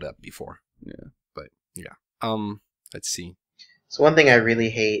being built up before. Yeah. Yeah. Let's see. So one thing I really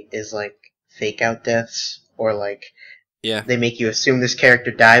hate is, like, fake out deaths, or, like, they make you assume this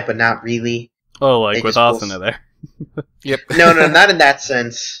character died, but not really. Oh, like with Asuna there. Yep. No, not in that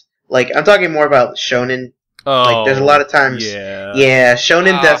sense. Like, I'm talking more about shonen. Oh, like, there's a lot of times. Yeah,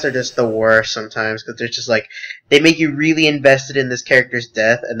 shonen deaths are just the worst sometimes, because they're just like, they make you really invested in this character's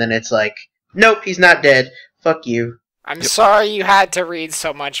death, and then it's like, nope, he's not dead. Fuck you. I'm sorry you had to read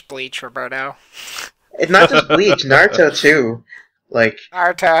so much Bleach, Roberto. It's not just Bleach, Naruto too. Like,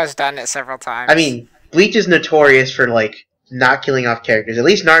 Naruto has done it several times. I mean, Bleach is notorious for, like, not killing off characters. At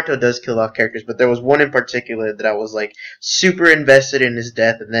least Naruto does kill off characters, but there was one in particular that I was, like, super invested in his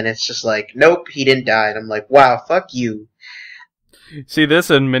death, and then it's just like, nope, he didn't die. And I'm like, wow, fuck you. See, this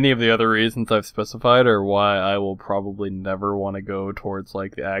and many of the other reasons I've specified are why I will probably never want to go towards,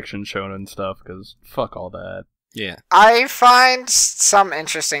 like, the action shonen stuff, because fuck all that. Yeah. I find some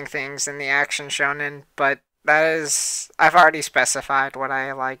interesting things in the action shonen, but that is... I've already specified what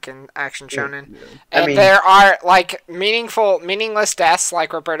I like in action shonen. Yeah. And there are, like, meaningless deaths,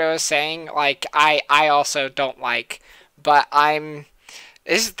 like Roberto is saying, like, I also don't like. But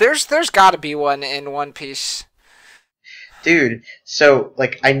there's gotta be one in One Piece. Dude, so,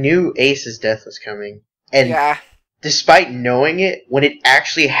 like, I knew Ace's death was coming, and Yeah. despite knowing it, when it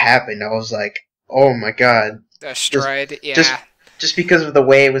actually happened, I was like, oh my god. Destroyed, yeah. Just because of the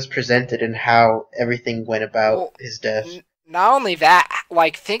way it was presented and how everything went about his death. Not only that,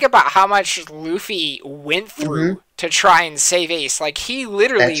 like, think about how much Luffy went through to try and save Ace. Like, he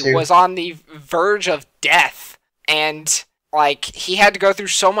literally was on the verge of death, and, like, he had to go through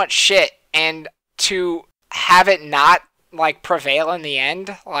so much shit, and to have it not, like, prevail in the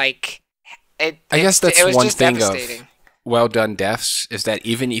end, like, I guess that's one thing of well done deaths, is that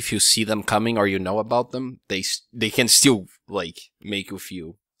even if you see them coming or you know about them, they can still, like, make you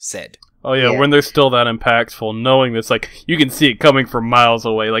feel sad. Oh yeah, when they're still that impactful, knowing this, like, you can see it coming from miles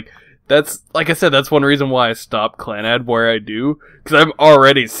away. Like, that's, like I said, that's one reason why I stopped Clanad where I do, because I'm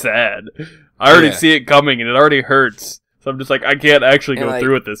already sad. I already see it coming, and it already hurts. So I'm just like, I can't actually go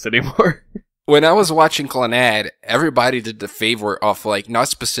through with this anymore. When I was watching Clanad, everybody did the favor of, like, not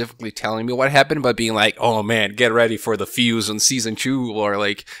specifically telling me what happened, but being like, oh man, get ready for the fuse on season 2, or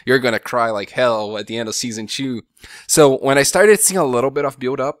like, you're gonna cry like hell at the end of season 2. So when I started seeing a little bit of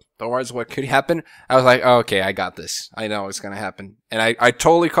build up towards what could happen, I was like, oh, okay, I got this. I know it's gonna happen. And I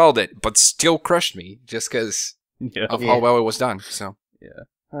totally called it, but still crushed me, just because of how well it was done, so. Yeah.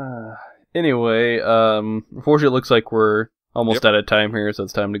 Anyway, unfortunately it looks like we're almost out of time here, so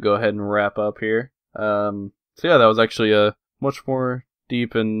it's time to go ahead and wrap up here. So yeah, that was actually a much more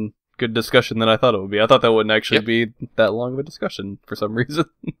deep and good discussion than I thought it would be. I thought that wouldn't actually be that long of a discussion for some reason.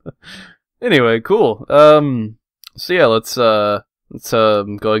 Anyway, cool. So yeah, let's go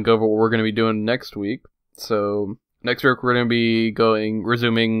and go over what we're going to be doing next week. So next week we're going to be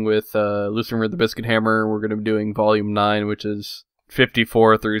resuming with Lucifer the Biscuit Hammer. We're going to be doing Volume 9, which is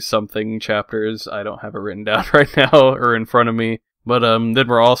 54 through something chapters. I don't have it written down right now or in front of me. But then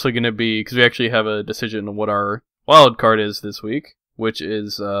we're also going to be, because we actually have a decision on what our wild card is this week, which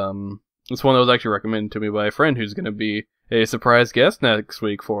is it's one that was actually recommended to me by a friend who's going to be a surprise guest next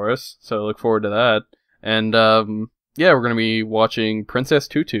week for us. So I look forward to that. And yeah, we're going to be watching Princess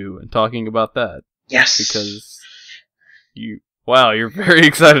Tutu and talking about that. Yes. Because you're very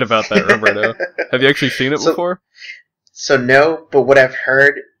excited about that, Roberto. Have you actually seen it before? So no, but what I've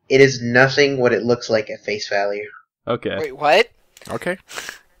heard, it is nothing what it looks like at face value. Okay. Wait, what? Okay.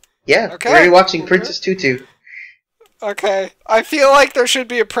 Yeah, okay. We're already watching Princess Tutu. Okay. I feel like there should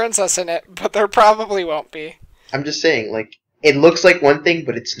be a princess in it, but there probably won't be. I'm just saying, like, it looks like one thing,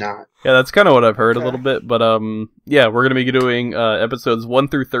 but it's not. Yeah, that's kind of what I've heard a little bit, but yeah, we're going to be doing episodes 1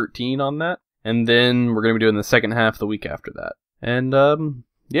 through 13 on that, and then we're going to be doing the second half the week after that. And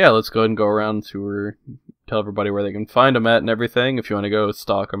yeah, let's go ahead and go around to tell everybody where they can find them at and everything. If you want to go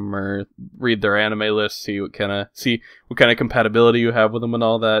stalk them or read their anime list, see what kind of compatibility you have with them and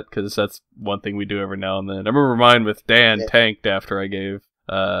all that, because that's one thing we do every now and then. I remember mine with Dan tanked after I gave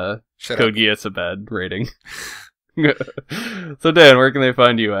Code Geass a bad rating. So Dan, where can they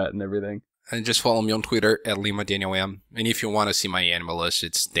find you at and everything? And just follow me on Twitter at Lima Daniel M. And if you want to see my anime list,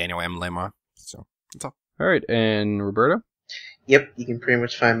 it's Daniel M Lima. So that's all. All right, and Roberto? Yep, you can pretty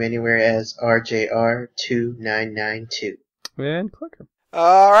much find me anywhere as RJR2992. And Kleker.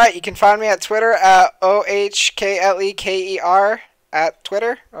 Alright, you can find me at Twitter at OHKLEKER at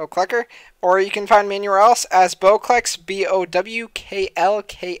Twitter, Kleker, or you can find me anywhere else as Bowkleks, BOWKLKS.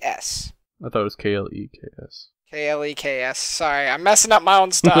 I thought it was KLEKS. KLEKS. Sorry, I'm messing up my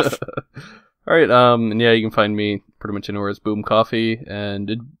own stuff. Alright, and yeah, you can find me pretty much anywhere as Boom Coffee. And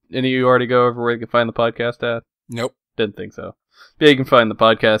did any of you already go over where you can find the podcast at? Nope. Didn't think so. Yeah, you can find the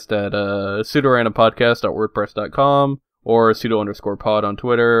podcast at pseudorandompodcast.wordpress.com or pseudo_pod on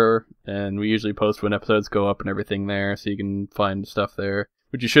Twitter, and we usually post when episodes go up and everything there, so you can find stuff there.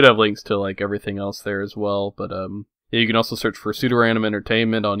 But you should have links to like everything else there as well. But yeah, you can also search for Pseudo Random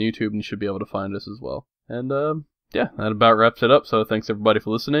Entertainment on YouTube, and you should be able to find us as well. And yeah, that about wraps it up. So thanks everybody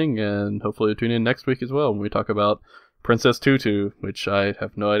for listening, and hopefully you'll tune in next week as well when we talk about Princess Tutu, which I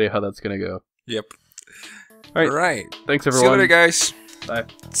have no idea how that's going to go. Yep. All right. Thanks, See you everyone. later, guys. Bye.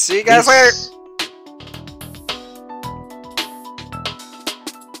 See you guys later. Peace.